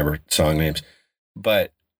can't remember song names.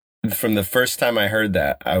 But from the first time I heard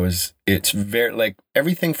that, it's very like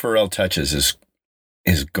everything Pharrell touches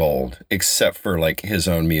is gold, except for like his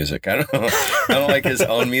own music. I don't like his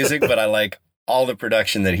own music, but I like all the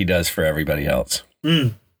production that he does for everybody else.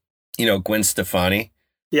 Gwen Stefani.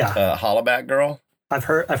 Yeah. Hollaback Girl. I've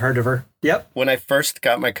heard of her. Yep. When I first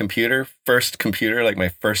got my first computer, like my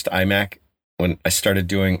first iMac, when I started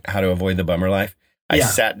doing How to Avoid the Bummer Life, I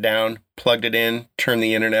sat down, plugged it in, turned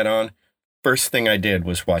the internet on, first thing I did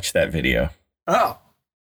was watch that video. Oh.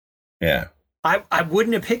 Yeah. I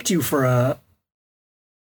wouldn't have picked you for a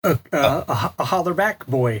hollerback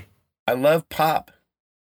boy. I love pop.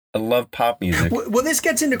 I love pop music. Well, this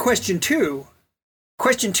gets into question 2.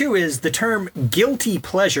 Question 2 is the term guilty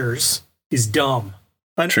pleasures is dumb.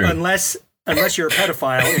 True. Unless you're a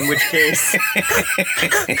pedophile, in which case,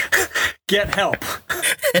 get help.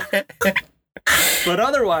 But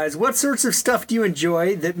otherwise, what sorts of stuff do you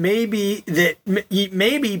enjoy that maybe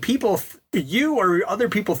people, you or other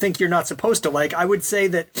people think you're not supposed to like? I would say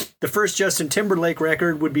that the first Justin Timberlake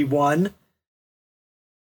record would be one.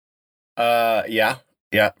 Yeah.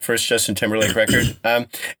 First Justin Timberlake record. I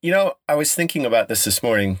was thinking about this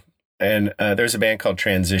morning, and there's a band called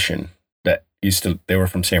Transition that they were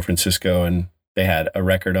from San Francisco, and they had a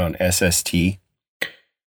record on SST.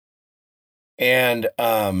 And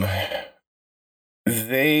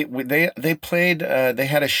they played, they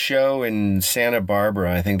had a show in Santa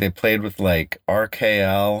Barbara. I think they played with like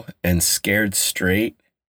RKL and Scared Straight.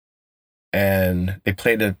 And they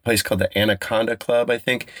played at a place called the Anaconda Club, I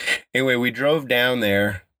think. Anyway, we drove down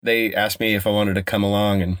there. They asked me if I wanted to come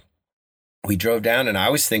along, and we drove down, and I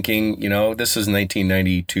was thinking, this was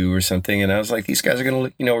 1992 or something. And I was like, these guys are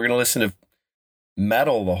going to, we're going to listen to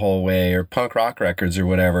metal the whole way, or punk rock records or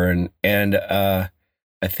whatever. And I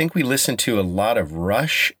think we listened to a lot of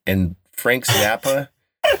Rush and Frank Zappa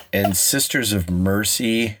and Sisters of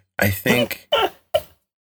Mercy, I think.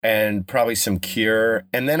 And probably some Cure.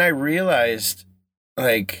 And then I realized,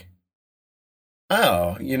 like,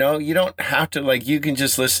 oh, you don't have to, like, you can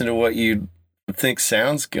just listen to what you think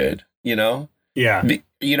sounds good, Yeah.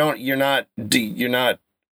 You're not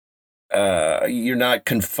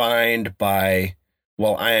confined by,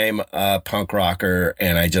 well, I'm a punk rocker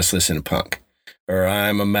and I just listen to punk, or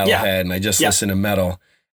I'm a metalhead and I just listen to metal.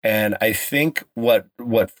 And I think what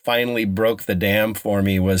finally broke the dam for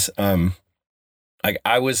me was,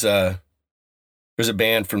 there's a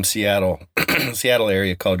band from Seattle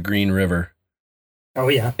area called Green River. Oh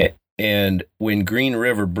yeah. And when Green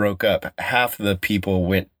River broke up, half the people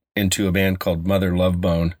went into a band called Mother Love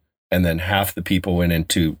Bone, and then half the people went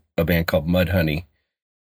into a band called Mudhoney.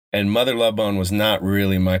 And Mother Love Bone was not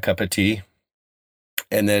really my cup of tea.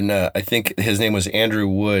 And then I think his name was Andrew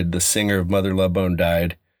Wood, the singer of Mother Love Bone,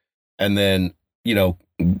 died. And then,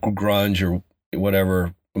 grunge or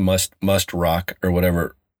whatever, must rock or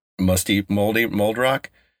whatever, mold rock,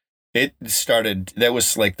 it started. That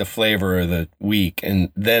was like the flavor of the week.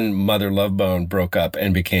 And then Mother Love Bone broke up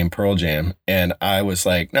and became Pearl Jam, and I was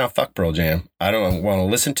like, no, fuck Pearl Jam, I don't want to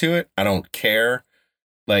listen to it, I don't care.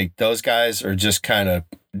 Like, those guys are just kind of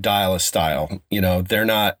dial a style, they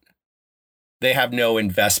have no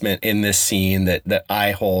investment in this scene that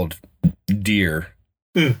I hold dear.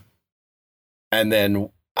 And then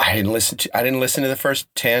I didn't listen to the first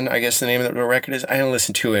 10, I guess the name of the record is. I didn't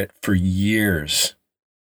listen to it for years.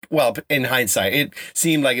 Well, in hindsight, it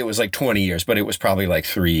seemed like it was like 20 years, but it was probably like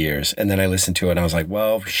 3 years. And then I listened to it and I was like,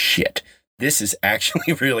 well, shit, this is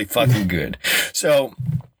actually really fucking good. So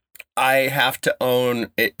I have to own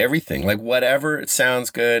everything. Like, whatever, it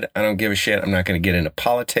sounds good, I don't give a shit. I'm not going to get into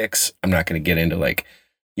politics. I'm not going to get into like,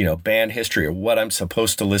 band history or what I'm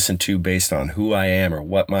supposed to listen to based on who I am or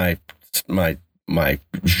what my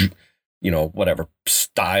whatever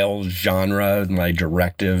style, genre, my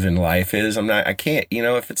directive in life is. I can't,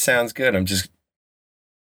 if it sounds good, I'm just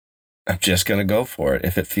going to go for it.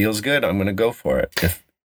 If it feels good, I'm going to go for it.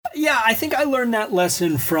 Yeah, I think I learned that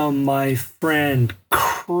lesson from my friend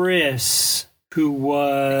Chris, who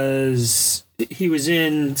was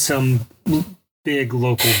in some big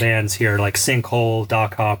local bands here, like Sinkhole,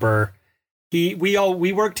 Doc Hopper.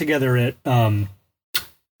 We worked together at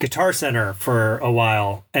Guitar Center for a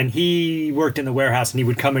while, and he worked in the warehouse, and he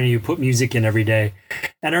would come in and he would put music in every day.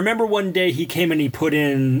 And I remember one day he came and he put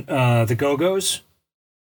in the Go-Go's,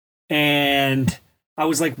 and I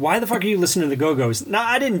was like, why the fuck are you listening to the Go-Go's? Now,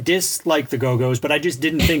 I didn't dislike the Go-Go's, but I just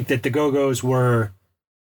didn't think that the Go-Go's were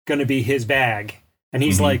going to be his bag. And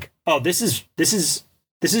he's like, oh, this is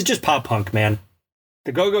just pop punk, man.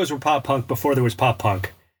 The Go-Go's were pop punk before there was pop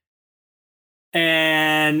punk.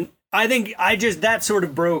 And I think that sort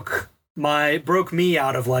of broke me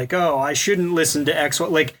out of like, oh, I shouldn't listen to X.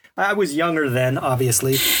 Like, I was younger then,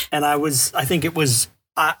 obviously. And I was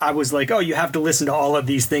like, oh, you have to listen to all of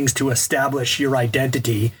these things to establish your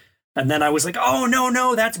identity. And then I was like, oh,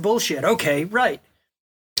 no, that's bullshit. Okay, right.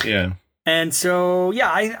 Yeah. And so,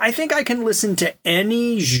 yeah, I think I can listen to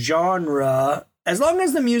any genre as long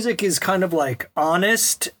as the music is kind of like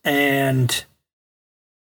honest and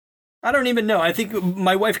I don't even know. I think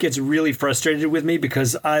my wife gets really frustrated with me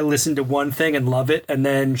because I listen to one thing and love it, and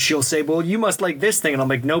then she'll say, "Well, you must like this thing," and I'm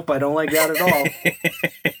like, "Nope, I don't like that at all."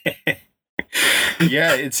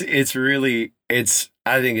 Yeah, it's really I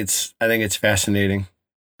think it's fascinating.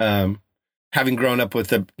 Having grown up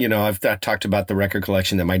with I've talked about the record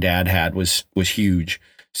collection that my dad had was huge.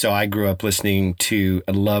 So I grew up listening to,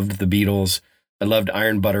 I loved the Beatles. I loved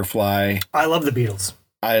Iron Butterfly. I love the Beatles.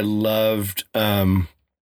 I loved Cat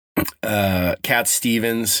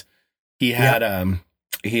Stevens. He had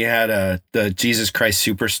the Jesus Christ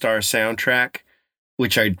Superstar soundtrack,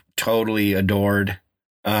 which I totally adored.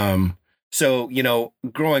 So,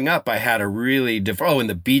 growing up, I had a really and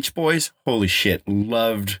the Beach Boys, holy shit,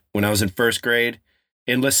 loved when I was in first grade.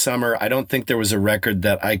 Endless Summer, I don't think there was a record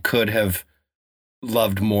that I could have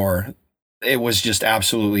loved more. It was just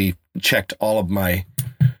absolutely checked all of my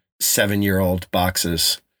 7-year-old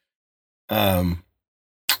boxes. And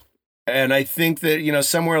I think that,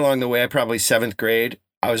 somewhere along the way, probably 7th grade,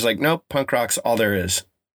 I was like, nope, punk rock's all there is.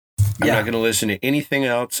 I'm not going to listen to anything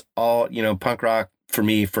else. Punk rock for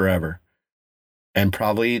me forever. And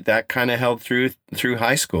probably that kind of held through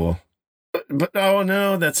high school. But oh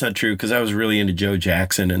no, that's not true, because I was really into Joe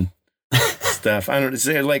Jackson and stuff. I don't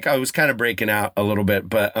say, like, I was kind of breaking out a little bit,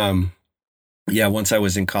 but once I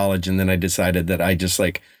was in college, and then I decided that I just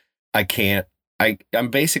I'm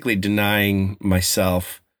basically denying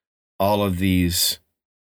myself all of these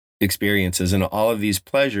experiences and all of these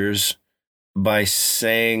pleasures by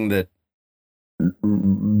saying that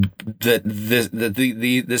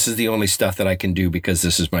this is the only stuff that I can do because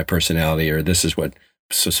this is my personality, or this is what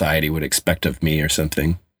society would expect of me, or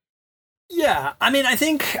something. Yeah, I mean, I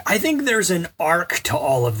think there's an arc to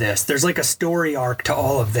all of this. There's like a story arc to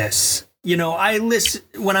all of this. I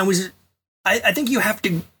think you have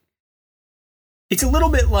to. It's a little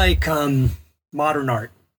bit like modern art,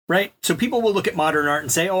 right? So people will look at modern art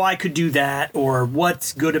and say, "Oh, I could do that," or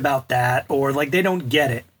 "What's good about that?" or like they don't get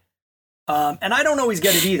it. And I don't always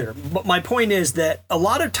get it either. But my point is that a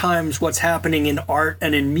lot of times what's happening in art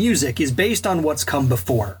and in music is based on what's come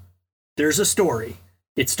before. There's a story.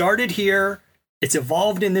 It started here, it's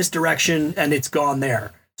evolved in this direction, and it's gone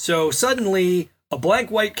there. So suddenly, a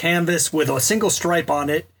blank white canvas with a single stripe on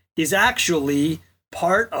it is actually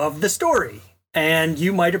part of the story. And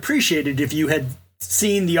you might appreciate it if you had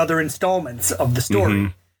seen the other installments of the story.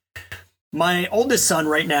 Mm-hmm. My oldest son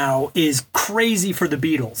right now is crazy for the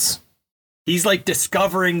Beatles. He's like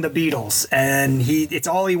discovering the Beatles, and it's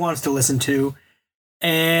all he wants to listen to.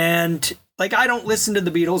 And like, I don't listen to the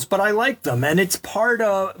Beatles, but I like them. And it's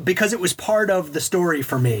because it was part of the story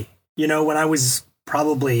for me. When I was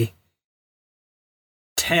probably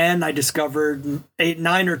 10, I discovered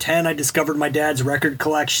 9 or 10, I discovered my dad's record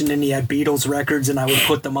collection, and he had Beatles records, and I would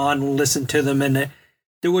put them on and listen to them. And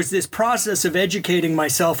there was this process of educating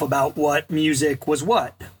myself about what music was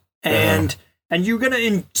what. And you're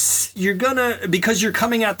gonna, because you're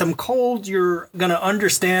coming at them cold, you're gonna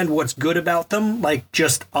understand what's good about them, like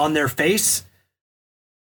just on their face.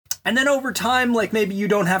 And then over time, like maybe you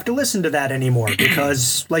don't have to listen to that anymore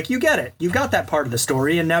because like you get it. You got that part of the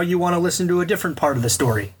story, and now you want to listen to a different part of the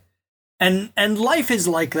story. And life is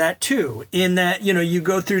like that too, in that, you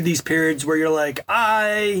go through these periods where you're like,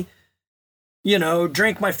 I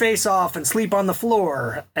drink my face off and sleep on the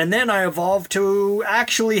floor. And then I evolved to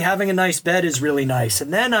actually having a nice bed is really nice.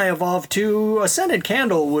 And then I evolved to a scented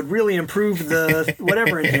candle would really improve the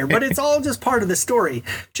whatever in here. But it's all just part of the story.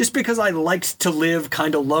 Just because I liked to live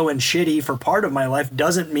kind of low and shitty for part of my life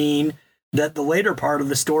doesn't mean that the later part of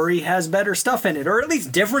the story has better stuff in it, or at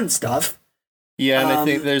least different stuff. Yeah, and I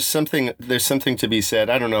think there's something to be said.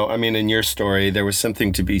 I don't know. I mean, in your story, there was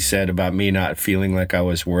something to be said about me not feeling like I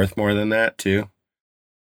was worth more than that, too.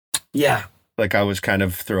 Yeah. Like I was kind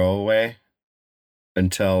of throwaway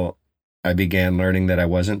until I began learning that I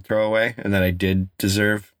wasn't throwaway, and that I did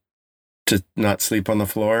deserve to not sleep on the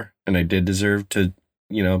floor, and I did deserve to,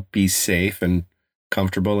 be safe and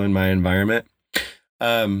comfortable in my environment.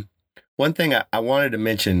 One thing I wanted to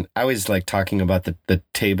mention, I was like talking about the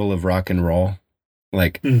table of rock and roll.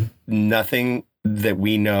 Like nothing that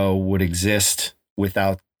we know would exist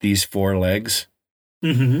without these 4 legs.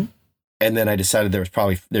 Mm-hmm. And then I decided there's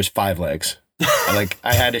 5 legs. I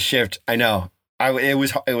had to shift. I know. It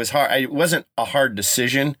was hard. It wasn't a hard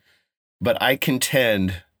decision, but I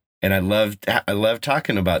contend, and I love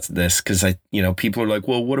talking about this because people are like,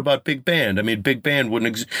 well, what about big band? I mean, big band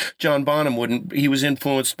John Bonham wouldn't. He was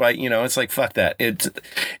influenced by It's like, fuck that.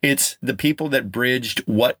 It's the people that bridged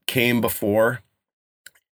what came before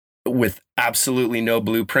with absolutely no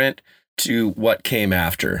blueprint to what came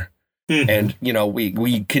after. Mm-hmm. And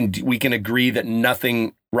we can agree that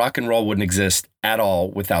nothing rock and roll wouldn't exist at all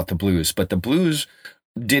without the blues, but the blues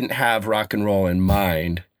didn't have rock and roll in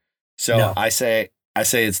mind. So No. I say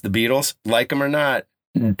it's the Beatles. Like them or not,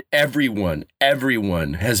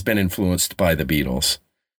 everyone has been influenced by the Beatles.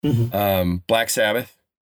 Mm-hmm. Black Sabbath,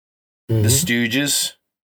 Mm-hmm. the Stooges,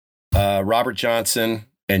 Robert Johnson,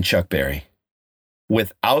 and Chuck Berry.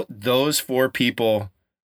 Without those four people,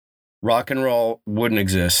 rock and roll wouldn't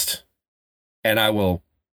exist. And I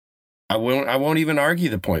won't even argue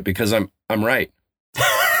the point because I'm right.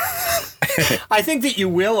 I think that you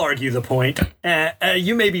will argue the point.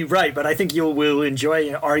 You may be right, but I think you will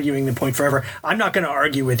enjoy arguing the point forever. I'm not going to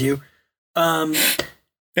argue with you.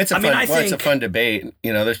 It's a fun debate.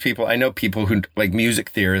 You know, there's people, I know people who like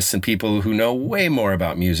music theorists and people who know way more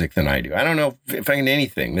about music than I do. I don't know if I can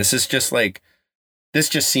anything. It just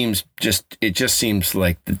seems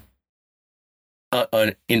like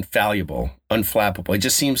infallible, unflappable. It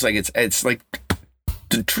just seems like it's like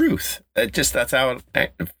the truth. That's how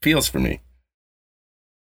it feels for me.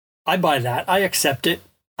 I buy that. I accept it.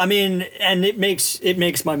 I mean, and it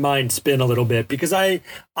makes my mind spin a little bit because I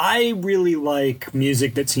really like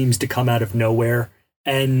music that seems to come out of nowhere.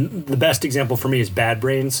 And the best example for me is Bad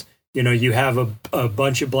Brains. You know, you have a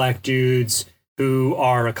bunch of black dudes who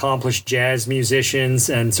are accomplished jazz musicians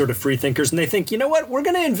and sort of free thinkers, and they think, you know what, we're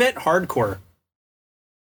going to invent hardcore.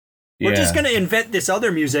 We're just going to invent this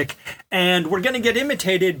other music, and we're going to get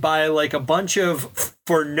imitated by like a bunch of,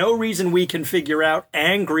 for no reason we can figure out,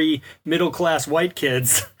 angry middle-class white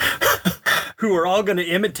kids who are all going to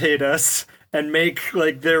imitate us and make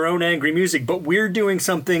like their own angry music. But we're doing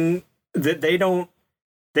something that they don't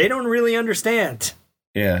really understand.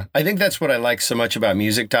 Yeah, I think that's what I like so much about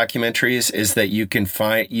music documentaries is that you can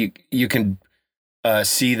see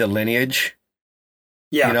the lineage.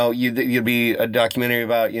 Yeah. You know, you'd be a documentary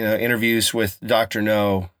about, you know, interviews with Dr.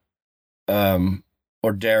 No or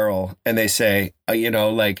Daryl, and they say, you know,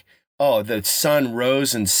 like, oh, the sun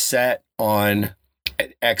rose and set on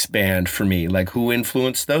X band for me. Like, who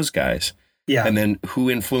influenced those guys? Yeah. And then who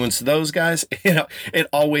influenced those guys? You know, it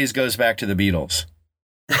always goes back to the Beatles.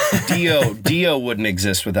 Dio wouldn't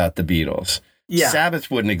exist without the Beatles. Yeah.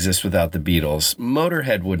 Sabbath wouldn't exist without the Beatles.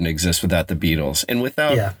 Motorhead wouldn't exist without the Beatles. And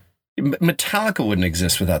without Metallica wouldn't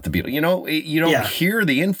exist without the Beatles. You know, you don't hear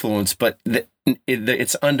the influence, but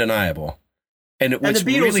it's undeniable. And the Beatles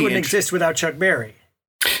really wouldn't exist without Chuck Berry.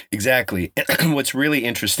 Exactly. What's really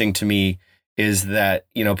interesting to me is that,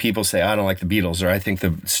 you know, people say, I don't like the Beatles, or I think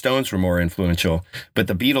the Stones were more influential. But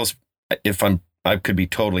the Beatles, I could be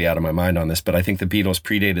totally out of my mind on this, but I think the Beatles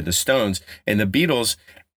predated the Stones. And the Beatles,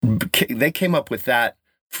 they came up with that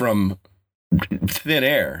from thin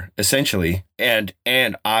air, essentially, and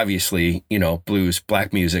obviously, you know, blues,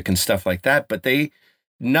 black music and stuff like that, but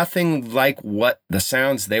nothing like what the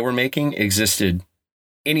sounds they were making existed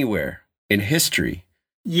anywhere in history.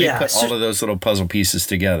 Yeah. They put all of those little puzzle pieces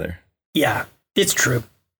together. Yeah, it's true.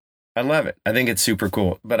 I love it. I think it's super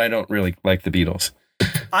cool, but I don't really like the Beatles.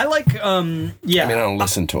 I like, I mean, I don't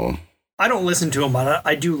listen to them. I don't listen to them, but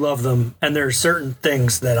I do love them, and there are certain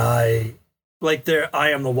things that I like.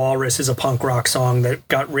 I Am the Walrus is a punk rock song that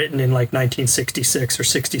got written in like 1966 or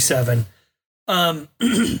 67.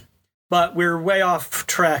 But we're way off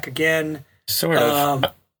track again. Sort of.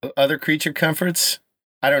 Other creature comforts?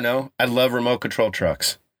 I don't know. I love remote control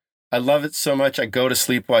trucks. I love it so much. I go to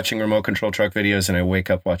sleep watching remote control truck videos, and I wake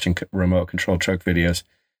up watching remote control truck videos.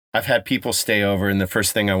 I've had people stay over, and the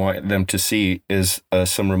first thing I want them to see is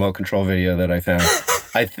some remote control video that I found.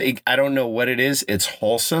 I don't know what it is. It's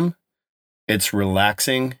wholesome. It's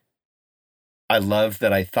relaxing. I love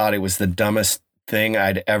that I thought it was the dumbest thing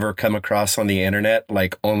I'd ever come across on the internet,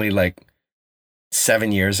 like only like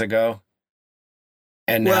 7 years ago.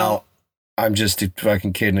 And now I'm just a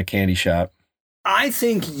fucking kid in a candy shop. I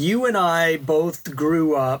think you and I both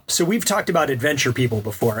grew up. So we've talked about adventure people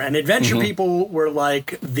before, and adventure people were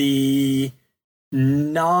like the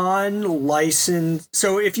non-licensed.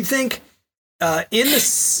 So if you think in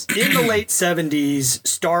the late 70s,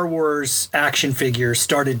 Star Wars action figures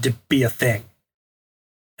started to be a thing.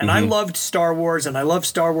 And I loved Star Wars, and I love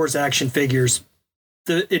Star Wars action figures.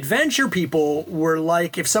 The adventure people were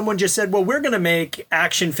like, if someone just said, well, we're going to make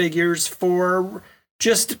action figures for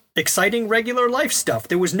just exciting regular life stuff.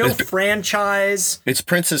 There was no franchise. It's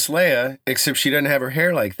Princess Leia, except she doesn't have her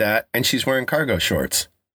hair like that, and she's wearing cargo shorts.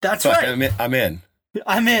 That's right. I'm in.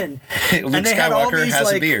 And Luke they had all Skywalker these,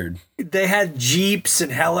 has a beard. They had jeeps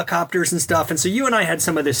and helicopters and stuff. And so you and I had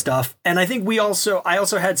some of this stuff. And I think I also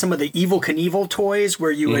had some of the Evel Knievel toys where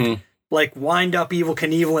you would like wind up Evel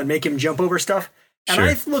Knievel and make him jump over stuff. And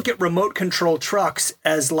I look at remote control trucks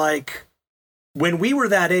as like when we were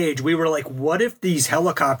that age, we were like, what if these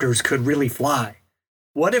helicopters could really fly?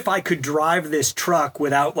 What if I could drive this truck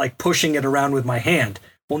without like pushing it around with my hand?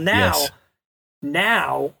 Well,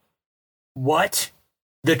 now, what?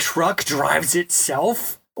 The truck drives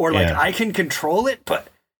itself? Or like I can control it? But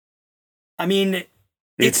I mean,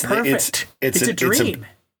 it's perfect. It's a dream.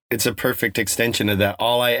 It's a perfect extension of that.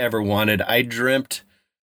 All I ever wanted, I dreamt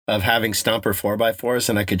of having Stomper 4x4s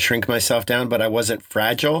and I could shrink myself down, but I wasn't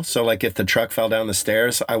fragile. So like if the truck fell down the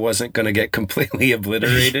stairs, I wasn't going to get completely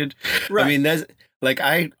obliterated. Right. I mean, that's like,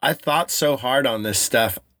 I thought so hard on this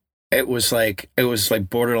stuff. It was like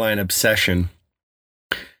borderline obsession.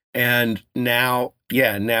 And now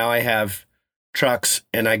I have trucks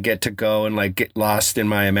and I get to go and like get lost in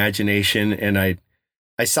my imagination. And I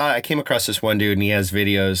came across this one dude and he has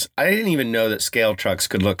videos. I didn't even know that scale trucks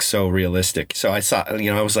could look so realistic. So I saw,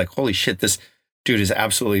 I was like, holy shit, this dude is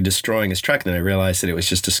absolutely destroying his truck. And then I realized that it was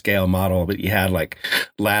just a scale model, but he had like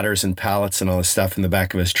ladders and pallets and all this stuff in the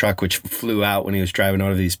back of his truck, which flew out when he was driving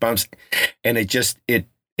over these bumps. And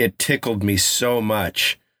it tickled me so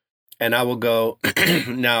much. And I will go,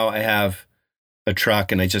 now I have a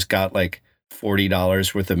truck and I just got like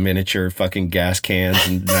 $40 worth of miniature fucking gas cans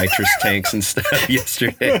and nitrous tanks and stuff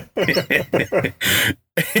yesterday.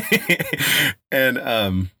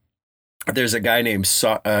 And there's a guy named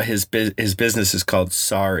his business is called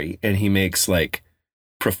Sorry, and he makes like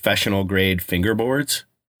professional grade fingerboards,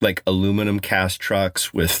 like aluminum cast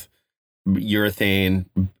trucks with urethane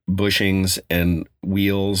bushings and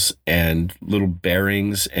wheels and little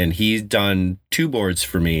bearings. And he's done 2 boards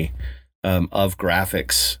for me of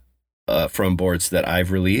graphics from boards that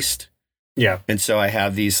I've released. Yeah. And so I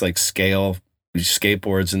have these like scale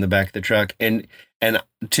skateboards in the back of the truck and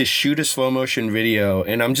to shoot a slow motion video.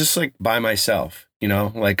 And I'm just like by myself,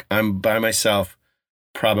 like I'm by myself,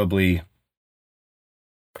 probably,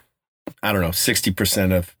 I don't know,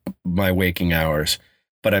 60% of my waking hours,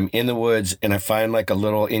 but I'm in the woods and I find like a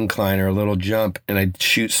little incline or a little jump and I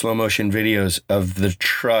shoot slow motion videos of the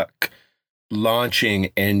truck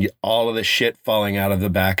launching and all of the shit falling out of the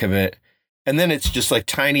back of it. And then it's just like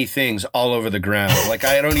tiny things all over the ground. Like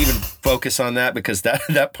I don't even focus on that because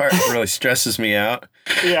that part really stresses me out.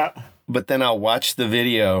 Yeah. But then I'll watch the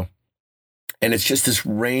video and it's just this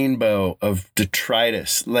rainbow of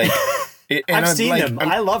detritus. Like I've seen them.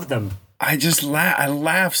 I love them. I just I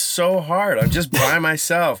laugh so hard. I'm just by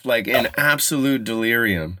myself, like in absolute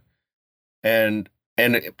delirium. And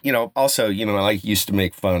also, I like used to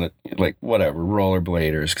make fun of like whatever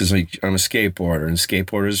rollerbladers because like I'm a skateboarder and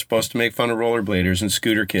skateboarders are supposed to make fun of rollerbladers and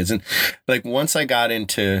scooter kids. And like once I got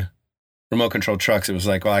into remote control trucks, it was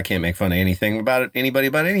like, well, I can't make fun of anybody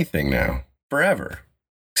about anything now forever,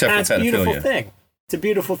 except for pedophilia. It's a beautiful thing. It's a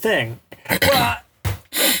beautiful thing.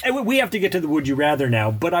 Well, we have to get to the Would You Rather now,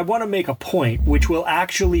 but I want to make a point which will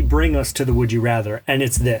actually bring us to the Would You Rather, and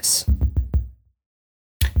it's this.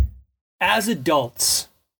 As adults,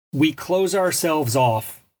 we close ourselves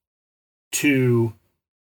off to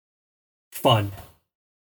fun.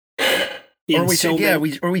 Or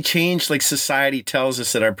we change, like society tells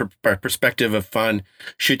us that our perspective of fun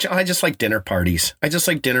I just like dinner parties. I just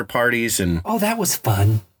like dinner parties and... Oh, that was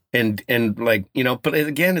fun. And like, but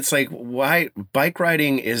again, it's like, why bike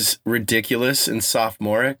riding is ridiculous and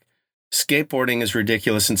sophomoric. Skateboarding is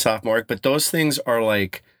ridiculous and sophomoric, but those things are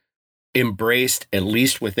like embraced, at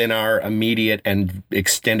least within our immediate and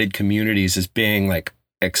extended communities, as being like,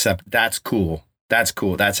 except that's cool. That's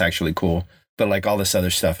cool. That's actually cool. But like all this other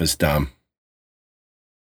stuff is dumb.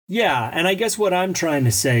 Yeah. And I guess what I'm trying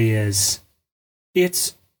to say is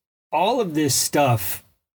it's all of this stuff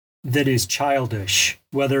that is childish,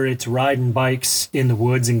 whether it's riding bikes in the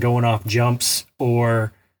woods and going off jumps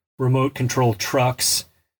or remote control trucks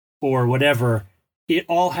or whatever. It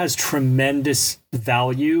all has tremendous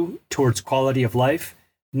value towards quality of life,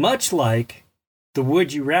 much like the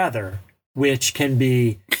Would You Rather, which can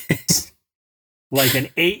be like an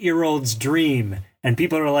 8-year-old's dream. And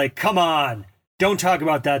people are like, come on, don't talk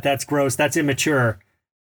about that. That's gross. That's immature.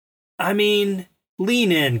 I mean,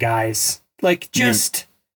 lean in, guys. Like, just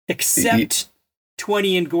accept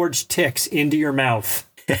 20 engorged ticks into your mouth.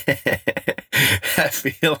 I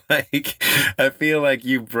feel like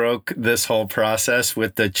you broke this whole process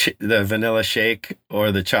with the vanilla shake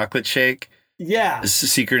or the chocolate shake. Yeah.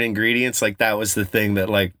 Secret ingredients. Like that was the thing that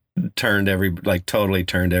like totally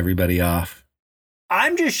turned everybody off.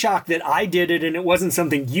 I'm just shocked that I did it and it wasn't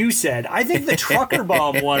something you said. I think the Trucker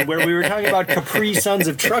Bomb one where we were talking about Capri Suns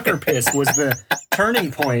of Trucker Piss was the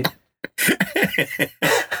turning point.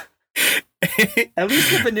 At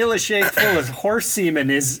least the vanilla shake full of horse semen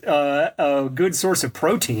is a good source of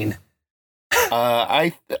protein.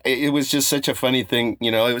 It was just such a funny thing.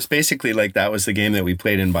 You know, it was basically like that was the game that we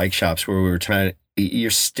played in bike shops where we were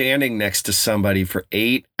you're standing next to somebody for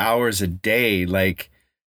 8 hours a day. Like,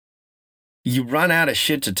 you run out of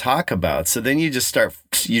shit to talk about. So then you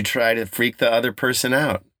try to freak the other person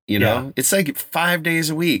out. You know, It's like 5 days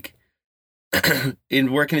a week.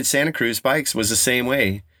 In working at Santa Cruz, bikes was the same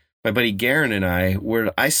way. My buddy Garen and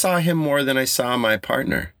I saw him more than I saw my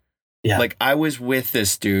partner. Yeah. Like, I was with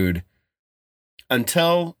this dude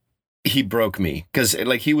until he broke me. Because,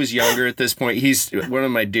 like, he was younger at this point. He's one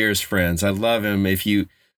of my dearest friends. I love him. If you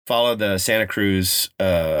follow the Santa Cruz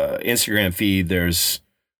Instagram feed, there's,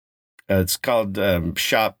 it's called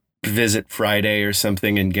Shop Visit Friday or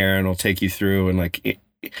something. And Garen will take you through and, like,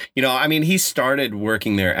 you know, I mean, he started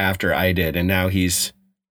working there after I did. And now I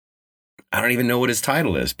don't even know what his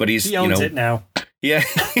title is, but he owns it now. Yeah,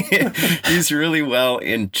 he's really well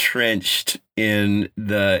entrenched in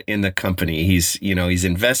the company. He's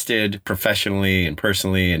invested professionally and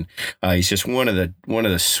personally, and he's just one of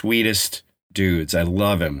the sweetest dudes. I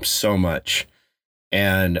love him so much.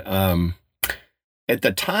 And at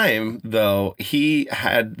the time, though, he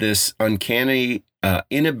had this uncanny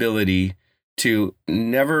inability to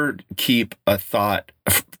never keep a thought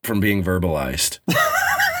from being verbalized.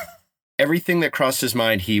 Everything that crossed his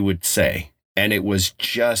mind, he would say. And it was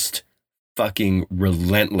just fucking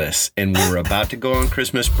relentless. And we were about to go on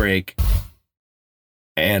Christmas break.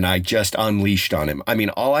 And I just unleashed on him. I mean,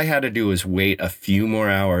 all I had to do was wait a few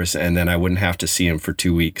more hours and then I wouldn't have to see him for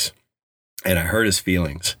 2 weeks. And I hurt his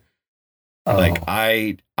feelings. Oh. Like,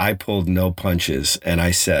 I pulled no punches and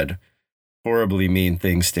I said horribly mean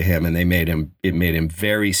things to him, and it made him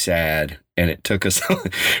very sad. And it took us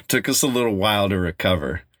a little while to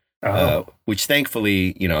recover. Which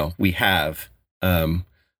thankfully, you know, we have.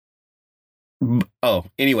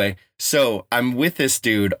 Anyway, so I'm with this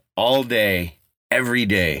dude all day, every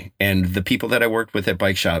day, and the people that I worked with at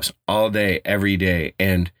bike shops all day, every day.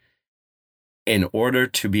 And in order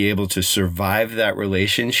to be able to survive that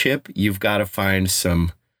relationship, you've got to find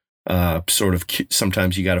some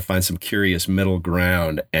sometimes you got to find some curious middle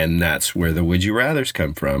ground. And that's where the would you rathers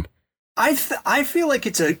come from. I feel like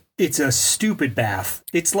it's a stupid bath.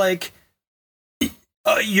 It's like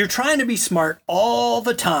you're trying to be smart all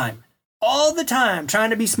the time,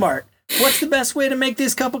 trying to be smart. What's the best way to make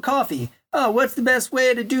this cup of coffee? Oh, what's the best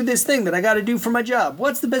way to do this thing that I got to do for my job?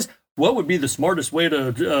 What would be the smartest way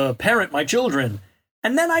to parent my children?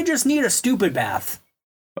 And then I just need a stupid bath.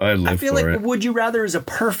 I feel like Would You Rather is a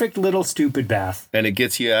perfect little stupid bath. And it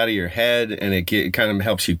gets you out of your head, and it kind of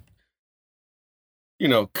helps you, you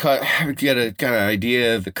know, get a kind of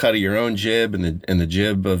idea of the cut of your own jib and the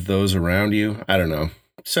jib of those around you. I don't know.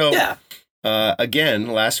 So yeah. Again,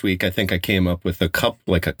 last week I think I came up with a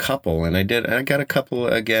couple, and I got a couple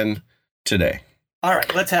again today. All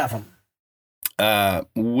right, let's have them.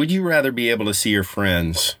 Would you rather be able to see your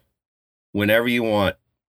friends whenever you want,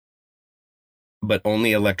 but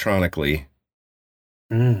only electronically,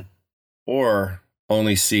 or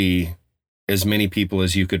only see as many people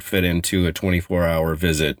as you could fit into a 24-hour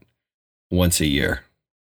visit once a year?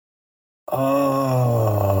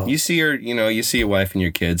 Oh. You see your wife and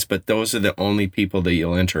your kids, but those are the only people that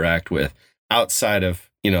you'll interact with outside of,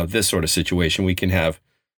 you know, this sort of situation. We can have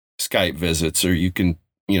Skype visits, or you can,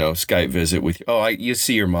 you know, Skype visit with, you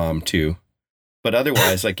see your mom too. But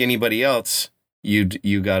otherwise, like anybody else, you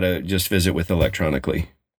gotta just visit with electronically.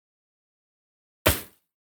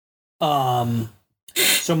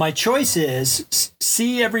 So my choice is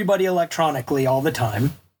see everybody electronically all the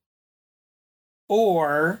time,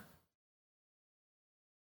 or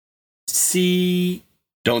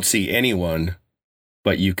don't see anyone,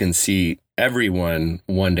 but you can see everyone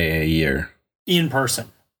one day a year in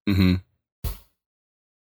person. Mm-hmm.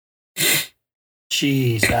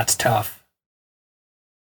 Jeez, that's tough.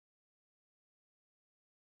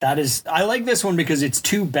 I like this one because it's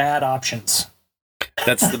two bad options.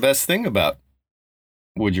 That's the best thing about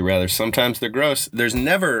would you rather. Sometimes they're gross. There's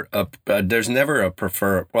never a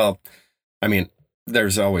prefer. Well, I mean,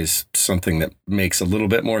 there's always something that makes a little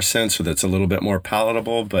bit more sense or that's a little bit more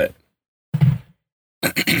palatable, but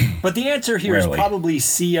but the answer here is probably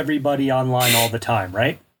see everybody online all the time,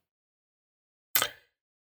 right?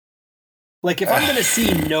 Like if I'm going to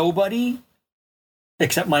see nobody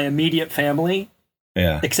except my immediate family,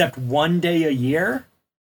 except one day a year,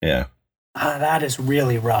 that is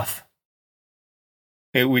really rough.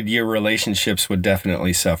 Your relationships would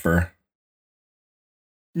definitely suffer.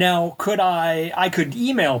 Now, I could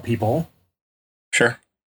email people. Sure.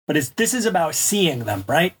 But this is about seeing them,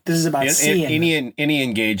 right? This is about seeing them. Any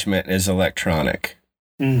engagement is electronic.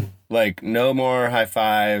 Like no more high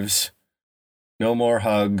fives, No more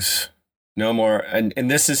hugs. No more. And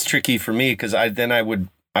this is tricky for me because I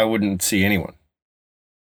wouldn't see anyone.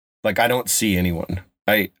 Like, I don't see anyone.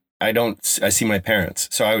 I see my parents,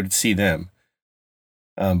 so I would see them.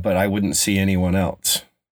 But I wouldn't see anyone else.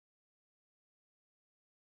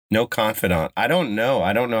 No confidant. I don't know.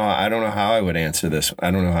 I don't know how I would answer this. I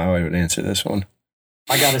don't know how I would answer this one.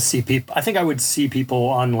 I got to see people. I think I would see people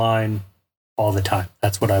online all the time.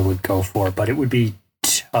 That's what I would go for. But it would be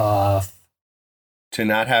tough. To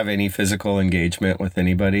not have any physical engagement with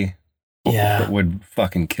anybody. Yeah. Would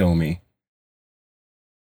fucking kill me.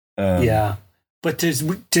 Yeah. But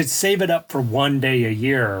to save it up for one day a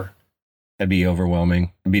year. That'd be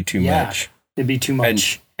overwhelming. It'd be too much. It'd be too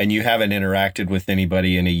much. And you haven't interacted with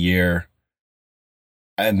anybody in a year.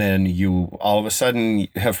 And then you all of a sudden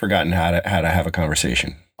have forgotten how to have a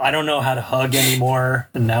conversation. I don't know how to hug anymore.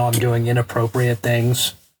 And now I'm doing inappropriate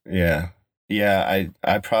things. Yeah. Yeah.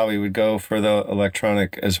 I probably would go for the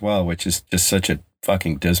electronic as well, which is just such a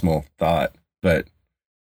fucking dismal thought. But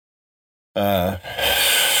I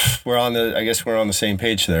guess we're on the same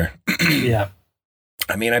page there. Yeah.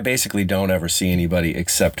 I mean, I basically don't ever see anybody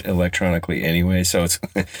except electronically anyway, so it's...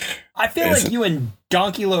 I feel like you and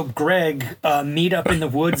Donkey Lope Greg meet up in the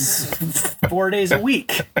woods 4 days a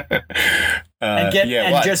week and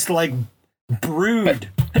just like brood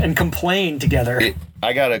and complain together. He's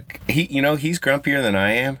grumpier than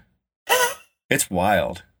I am. It's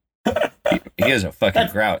wild. He is a fucking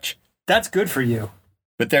grouch. That's good for you.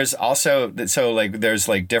 But there's also, there's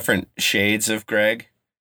like different shades of Greg,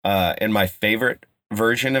 and my favorite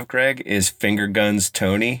version of Greg is Finger Guns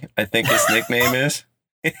Tony, I think his nickname is.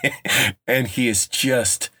 And he is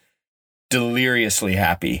just deliriously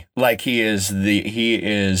happy. Like he is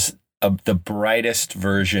the brightest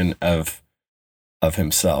version of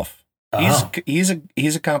himself. He's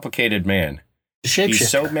a complicated man. He's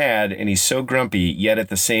so mad and he's so grumpy, yet at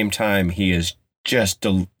the same time he is just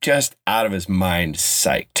out of his mind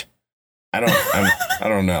psyched. I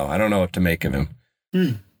don't know. I don't know what to make of him.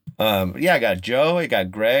 I got Joe, I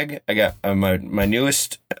got Greg, I got my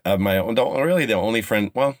newest, the only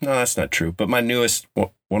friend. Well, no, that's not true. But one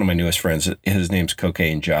of my newest friends, his name's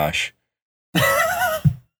Cocaine Josh.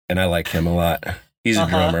 And I like him a lot. He's a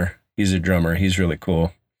drummer. He's really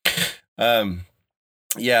cool.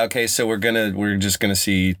 Okay. So we're gonna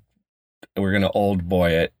old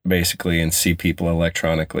boy it basically and see people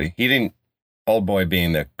electronically. Old boy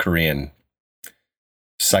being the Korean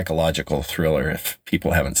psychological thriller. If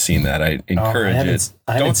people haven't seen that, I encourage it.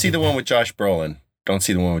 Don't see the one with Josh Brolin.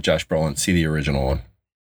 See the original one.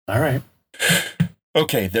 All right.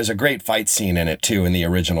 Okay, there's a great fight scene in it too in the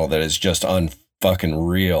original that is just unfucking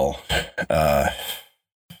real.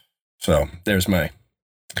 So there's my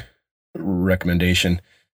recommendation.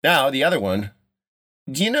 Now the other one.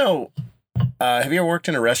 Do you know? Have you ever worked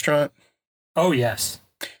in a restaurant? Oh yes.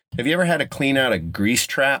 Have you ever had to clean out a grease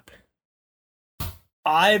trap?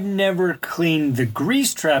 I've never cleaned the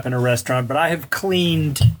grease trap in a restaurant, but I have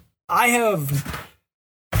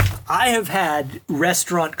had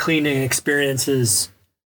restaurant cleaning experiences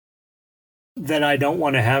that I don't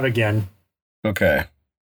want to have again. Okay.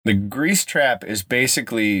 The grease trap is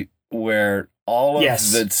basically where all of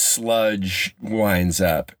the sludge winds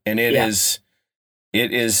up, and it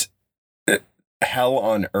is hell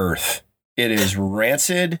on earth. It is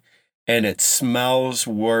rancid, and it smells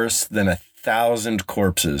worse than 1,000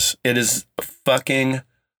 corpses. It is fucking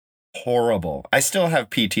horrible. I still have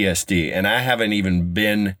PTSD, and I haven't even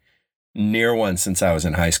been near one since I was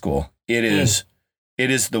in high school. It is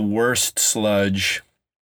the worst sludge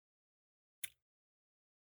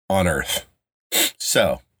on earth.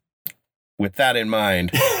 So, with that in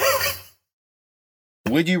mind,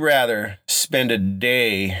 would you rather spend a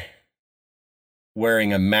day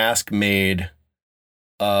wearing a mask made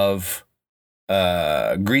of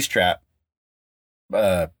grease trap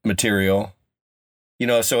material? You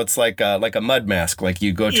know, so it's like a mud mask, like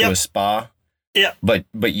you go to a spa. Yeah. But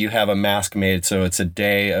you have a mask made, so it's a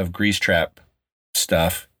day of grease trap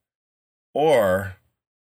stuff. Or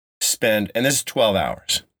spend, and this is 12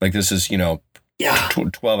 hours. Like this is,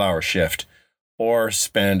 12-hour shift. Or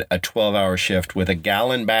spend a 12-hour shift with a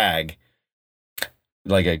gallon bag.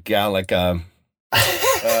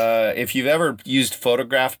 If you've ever used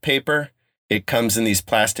photograph paper, it comes in these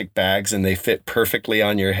plastic bags and they fit perfectly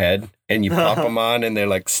on your head, and you pop them on and they're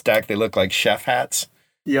like stacked. They look like chef hats.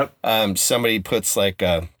 Yep. Somebody puts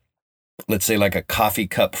let's say a coffee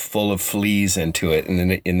cup full of fleas into it, and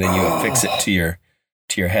then you affix it to your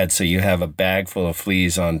head, so you have a bag full of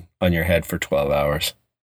fleas on your head for 12 hours.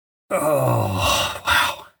 Oh,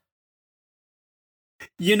 wow.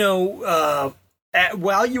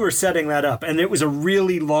 while you were setting that up, and it was a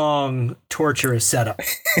really long, torturous setup.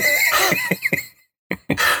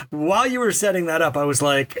 While you were setting that up, I was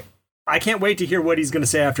like, I can't wait to hear what he's going to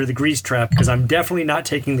say after the grease trap, because I'm definitely not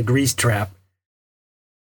taking the grease trap.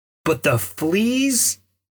 But the fleas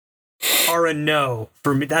are a no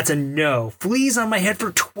for me. That's a no. Fleas on my head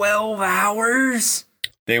for 12 hours?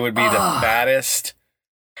 They would be the fattest,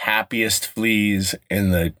 happiest fleas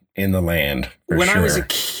in the land. When I was a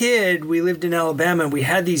kid, we lived in Alabama, and we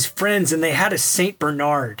had these friends, and they had a Saint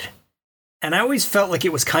Bernard. And I always felt like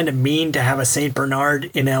it was kind of mean to have a Saint Bernard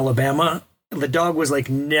in Alabama. The dog was like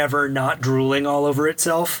never not drooling all over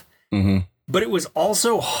itself. Mm-hmm. But it was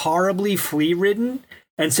also horribly flea ridden.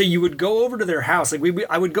 And so you would go over to their house. Like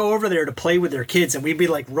I would go over there to play with their kids, and we'd be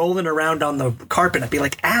like rolling around on the carpet. I'd be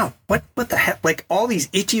like, ow, what the heck? Like all these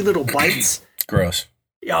itchy little bites. Gross.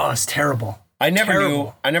 Oh, it's terrible. I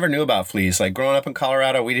never knew about fleas. Like growing up in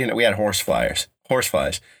Colorado, we had horseflies.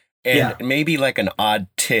 And maybe like an odd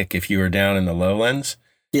tick if you were down in the lowlands.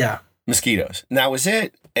 Yeah. Mosquitoes. And that was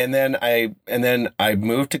it. And then I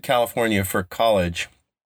moved to California for college.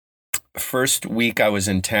 First week I was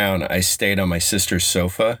in town, I stayed on my sister's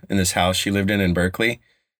sofa in this house she lived in Berkeley.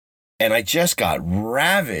 And I just got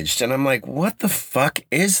ravaged. And I'm like, what the fuck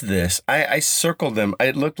is this? I circled them.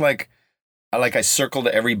 It looked like I circled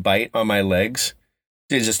every bite on my legs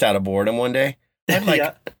just out of boredom one day.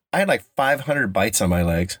 I had like 500 bites on my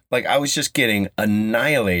legs. Like I was just getting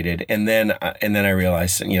annihilated. And then I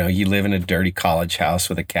realized, you live in a dirty college house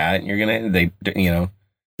with a cat, and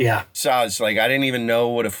Yeah. So I was like, I didn't even know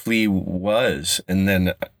what a flea was. And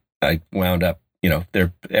then I wound up,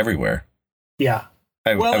 they're everywhere. Yeah.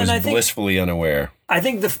 I was blissfully unaware. I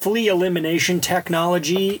think the flea elimination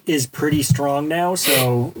technology is pretty strong now.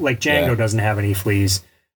 So like Django doesn't have any fleas.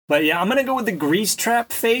 But yeah, I'm going to go with the grease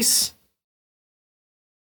trap face.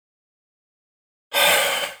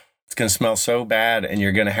 It's going to smell so bad, and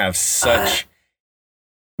you're going to have such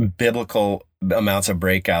biblical amounts of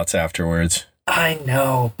breakouts afterwards. I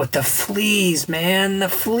know, but the fleas, man,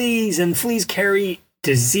 and fleas carry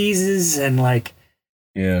diseases, and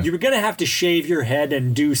you're going to have to shave your head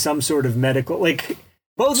and do some sort of medical,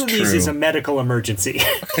 both of these is a medical emergency.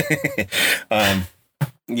 Both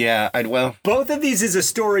of these is a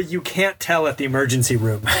story you can't tell at the emergency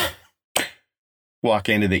room. Walk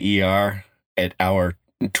into the ER at hour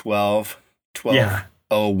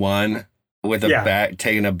 12:01 with a bag,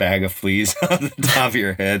 taking a bag of fleas on the top of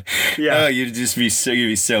your head. Yeah. Oh, you'd be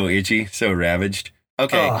so itchy, so ravaged.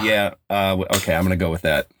 Okay. Okay. I'm going to go with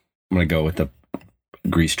that. I'm going to go with the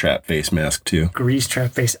grease trap face mask too. Grease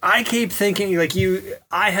trap face. I keep thinking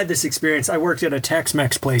I had this experience. I worked at a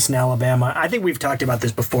Tex-Mex place in Alabama. I think we've talked about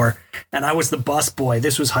this before. And I was the bus boy.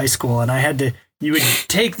 This was high school. And you would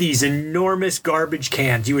take these enormous garbage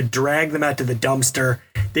cans. You would drag them out to the dumpster.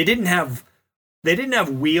 They didn't have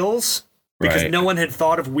wheels because no one had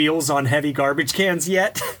thought of wheels on heavy garbage cans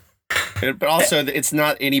yet. But also, it's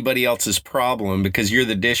not anybody else's problem because you're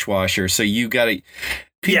the dishwasher. So you got to.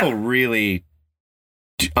 People really.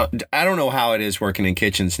 I don't know how it is working in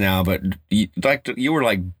kitchens now, but you were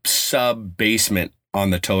like sub basement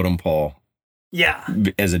on the totem pole. Yeah.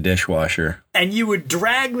 As a dishwasher. And you would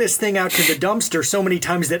drag this thing out to the dumpster so many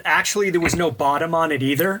times that actually there was no bottom on it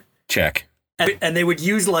either. Check. And they would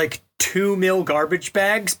use 2 mil garbage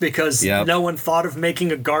bags because no one thought of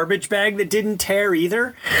making a garbage bag that didn't tear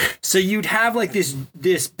either. So you'd have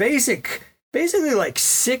this basically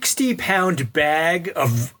 60-pound bag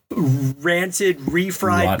of rancid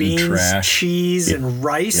refried rotten beans, trash, cheese, and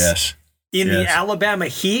rice in the Alabama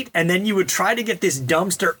heat. And then you would try to get this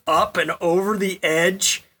dumpster up and over the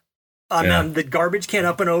edge, the garbage can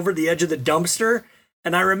up and over the edge of the dumpster.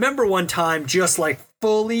 And I remember one time just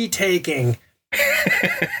fully taking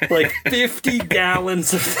 50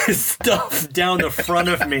 gallons of this stuff down the front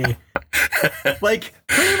of me.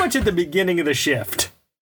 Pretty much at the beginning of the shift.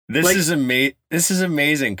 This is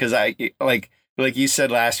amazing because I like you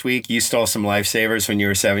said last week, you stole some Lifesavers when you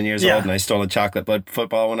were 7 years old, and I stole a chocolate blood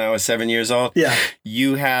football when I was 7 years old. Yeah,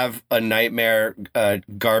 you have a nightmare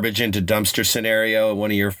garbage into dumpster scenario at one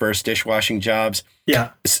of your first dishwashing jobs.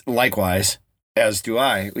 Yeah, likewise, as do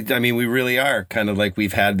I. I mean, we really are kind of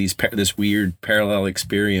we've had this weird parallel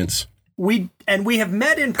experience. We have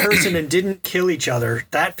met in person and didn't kill each other.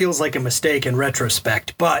 That feels like a mistake in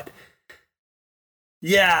retrospect, but.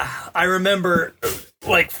 Yeah, I remember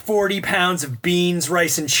 40 pounds of beans,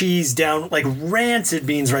 rice, and cheese down, rancid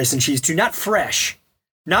beans, rice, and cheese too. Not fresh.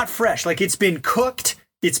 It's been cooked,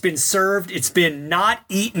 it's been served, it's been not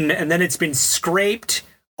eaten, and then it's been scraped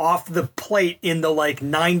off the plate in the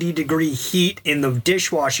 90-degree heat in the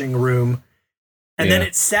dishwashing room. And then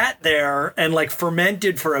it sat there and like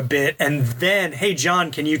fermented for a bit. And then, hey,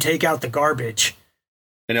 John, can you take out the garbage?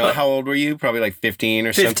 You know, how old were you? Probably like 15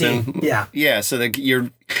 or 15, something. yeah. Yeah. So you're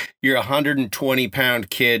a 120-pound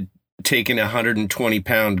kid taking a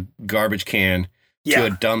 120-pound garbage can to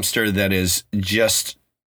a dumpster that is just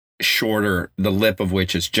shorter, the lip of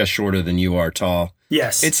which is just shorter than you are tall.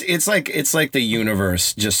 Yes. It's like the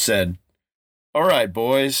universe just said, all right,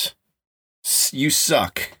 boys, you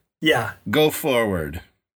suck. Yeah. Go forward.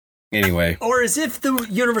 Anyway. Or as if the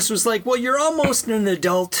universe was like, well, you're almost an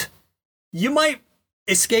adult. You might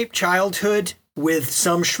escape childhood with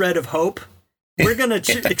some shred of hope. We're going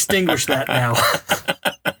to extinguish that now.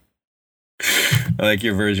 I like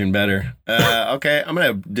your version better. Okay, I'm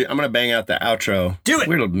gonna bang out the outro. Do it.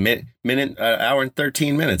 We're a hour and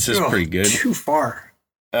 13 minutes. This is pretty good. Too far.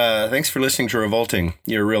 Thanks for listening to Revolting.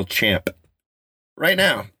 You're a real champ. Right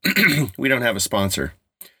now, we don't have a sponsor.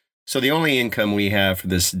 So the only income we have for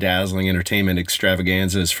this dazzling entertainment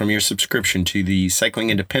extravaganza is from your subscription to the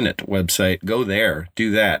Cycling Independent website. Go there.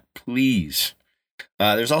 Do that, please.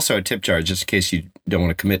 There's also a tip jar just in case you don't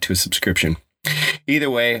want to commit to a subscription.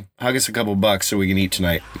 Either way, hug us a couple bucks so we can eat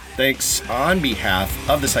tonight. Thanks on behalf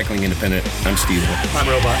of the Cycling Independent. I'm Steve. I'm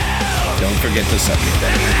Robot. Don't forget to suck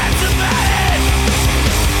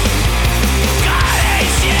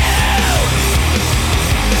it.